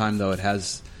same time though, it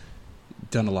has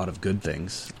done a lot of good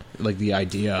things. Like the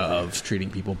idea of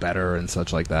treating people better and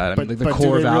such like that. But the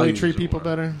core do they values really treat people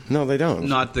better? No, they don't.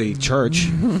 Not the church,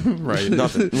 right?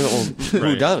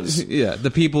 Who does? Yeah,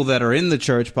 the people that are in the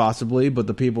church possibly, but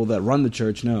the people that run the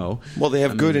church, no. Well, they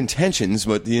have good intentions,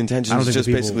 but the intentions just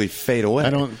basically fade away. I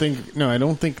don't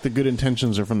think the good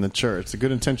intentions are from the church. The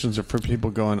good intentions are for people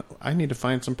going, I need to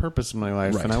find some purpose in my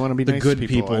life, and I want to be nice good to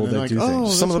people that do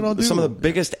things. Some of the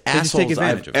biggest assholes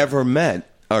I've ever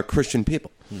met are Christian people.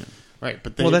 Yeah. Right,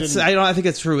 but I think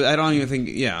it's true. I don't even think.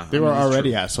 Yeah, they were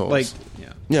already assholes.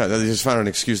 Yeah, they just found an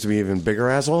excuse to be an even bigger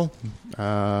asshole.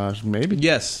 Maybe.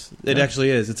 Yes, it actually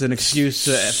is. It's an excuse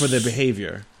for their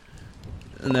behavior,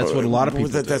 and that's what a lot of people.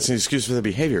 That's an excuse for their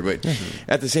behavior, but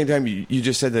at the same time, you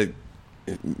just said that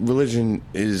religion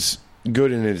is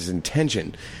good in its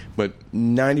intention, but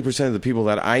 90% of the people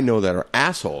that I know that are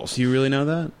assholes. Do you really know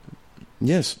that?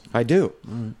 Yes, I do.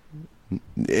 Right.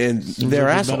 And they're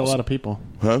assholes. You met a lot of people.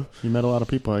 Huh? You met a lot of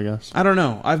people, I guess. I don't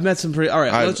know. I've met some pretty... All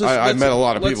right, I've met a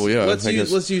lot of people, yeah. Let's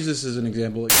use this as an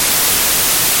example.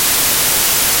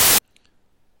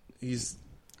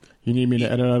 You need me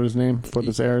to edit out his name before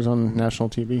this airs on national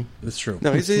TV? That's true.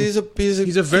 No, he's a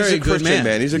very good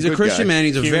man. He's a Christian guy. man.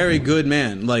 He's a very good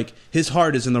man. His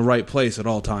heart is in the right place at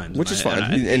all times, which is fine.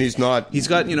 And he's not. He's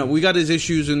got we got his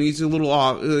issues, and he's a little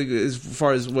off as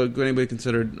far as what anybody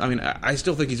considered. I mean, I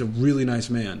still think he's a really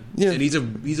nice man. Yeah, and he's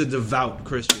a devout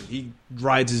Christian. He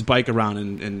rides his bike around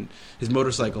and his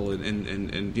motorcycle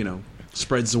and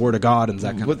spreads the word of God and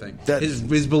that kind of thing.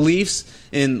 His beliefs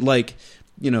in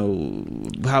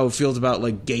how it feels about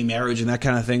like gay marriage and that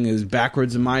kind of thing is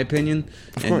backwards in my opinion.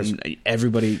 Of course,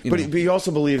 everybody. But he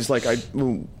also believes like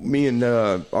me and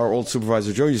our old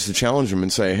supervisor Joe used to challenge him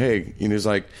and say, "Hey, he's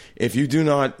like, if you do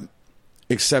not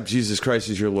accept Jesus Christ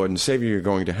as your Lord and Savior, you're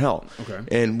going to hell." Okay.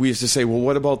 And we used to say, well,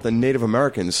 what about the Native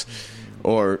Americans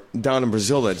or down in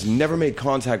Brazil that's never made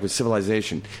contact with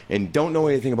civilization and don't know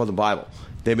anything about the Bible?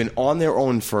 They've been on their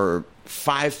own for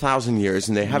 5,000 years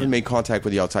and they haven't made contact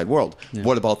with the outside world. Yeah.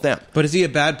 What about them? But is he a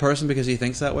bad person because he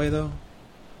thinks that way, though?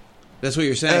 That's what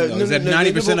you're saying, though. Is that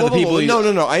 90% of the people...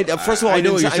 No. First of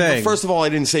all, I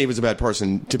didn't say he was a bad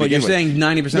person to begin with. But you're saying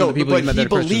 90% of the people he met that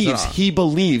Christians he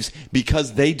believes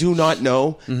because they do not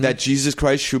know that Jesus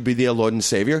Christ should be their Lord and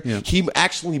Savior, he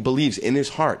actually believes in his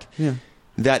heart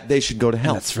that they should go to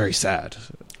hell. And that's very sad.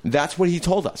 That's what he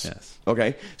told us. Yes.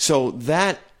 Okay? So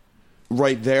that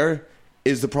right there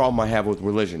is the problem I have with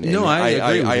religion. No, I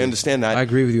agree with you. I understand that. I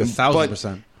agree with you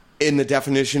 1,000%. In the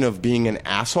definition of being an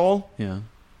asshole... Yeah.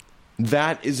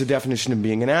 That is the definition of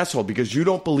being an asshole because you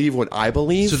don't believe what I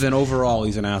believe. So then overall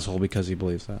he's an asshole because he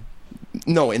believes that?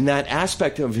 No, in that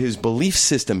aspect of his belief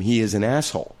system, he is an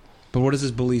asshole. But what does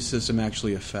his belief system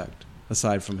actually affect,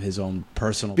 aside from his own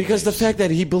personal Because beliefs? The fact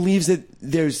that he believes that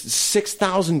there's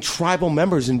 6,000 tribal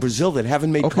members in Brazil that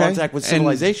haven't made contact with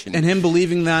civilization. And him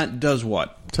believing that does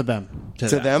what? To them.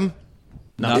 To them?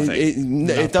 Nothing.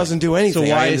 It doesn't do anything.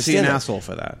 So why is he an asshole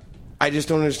for that? I just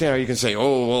don't understand how you can say,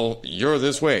 "Oh, well, you're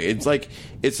this way." It's like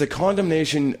it's the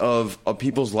condemnation of a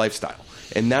people's lifestyle,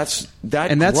 and that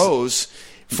grows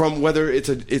from whether it's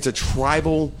a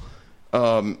tribal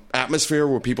atmosphere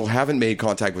where people haven't made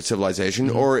contact with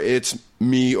civilization, or it's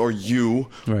me or you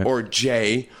or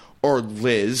Jay or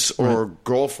Liz or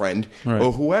girlfriend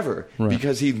or whoever,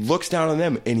 because he looks down on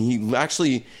them, and he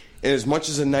actually, and as much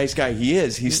as a nice guy he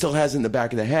is, he still has in the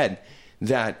back of the head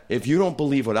that if you don't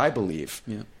believe what I believe.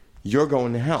 Yeah. You're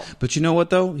going to hell. But you know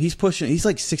what, though? He's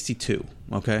like 62,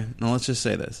 okay? Now, let's just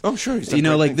say this. Oh, sure.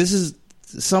 This is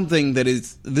something that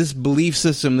is... This belief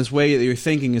system, this way that you're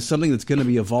thinking is something that's going to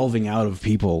be evolving out of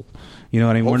people. You know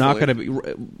what I mean? Hopefully. We're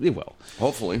not going to be... It will.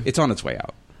 Hopefully. It's on its way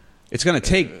out. It's going to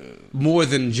take more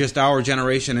than just our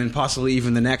generation and possibly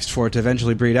even the next for it to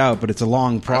eventually breed out, but it's a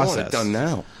long process. I want it done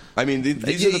now. I mean,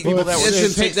 these are the people that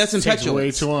were... That's impetuous.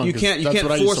 Way too long, you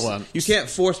can't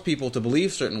force people to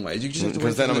believe certain ways. You just have to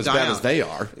because then I'm as bad as they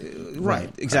are. Right.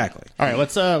 Exactly. All right.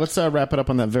 Let's wrap it up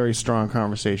on that very strong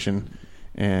conversation,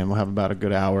 and we'll have about a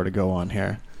good hour to go on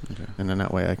here, and then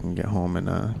that way I can get home and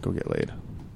go get laid.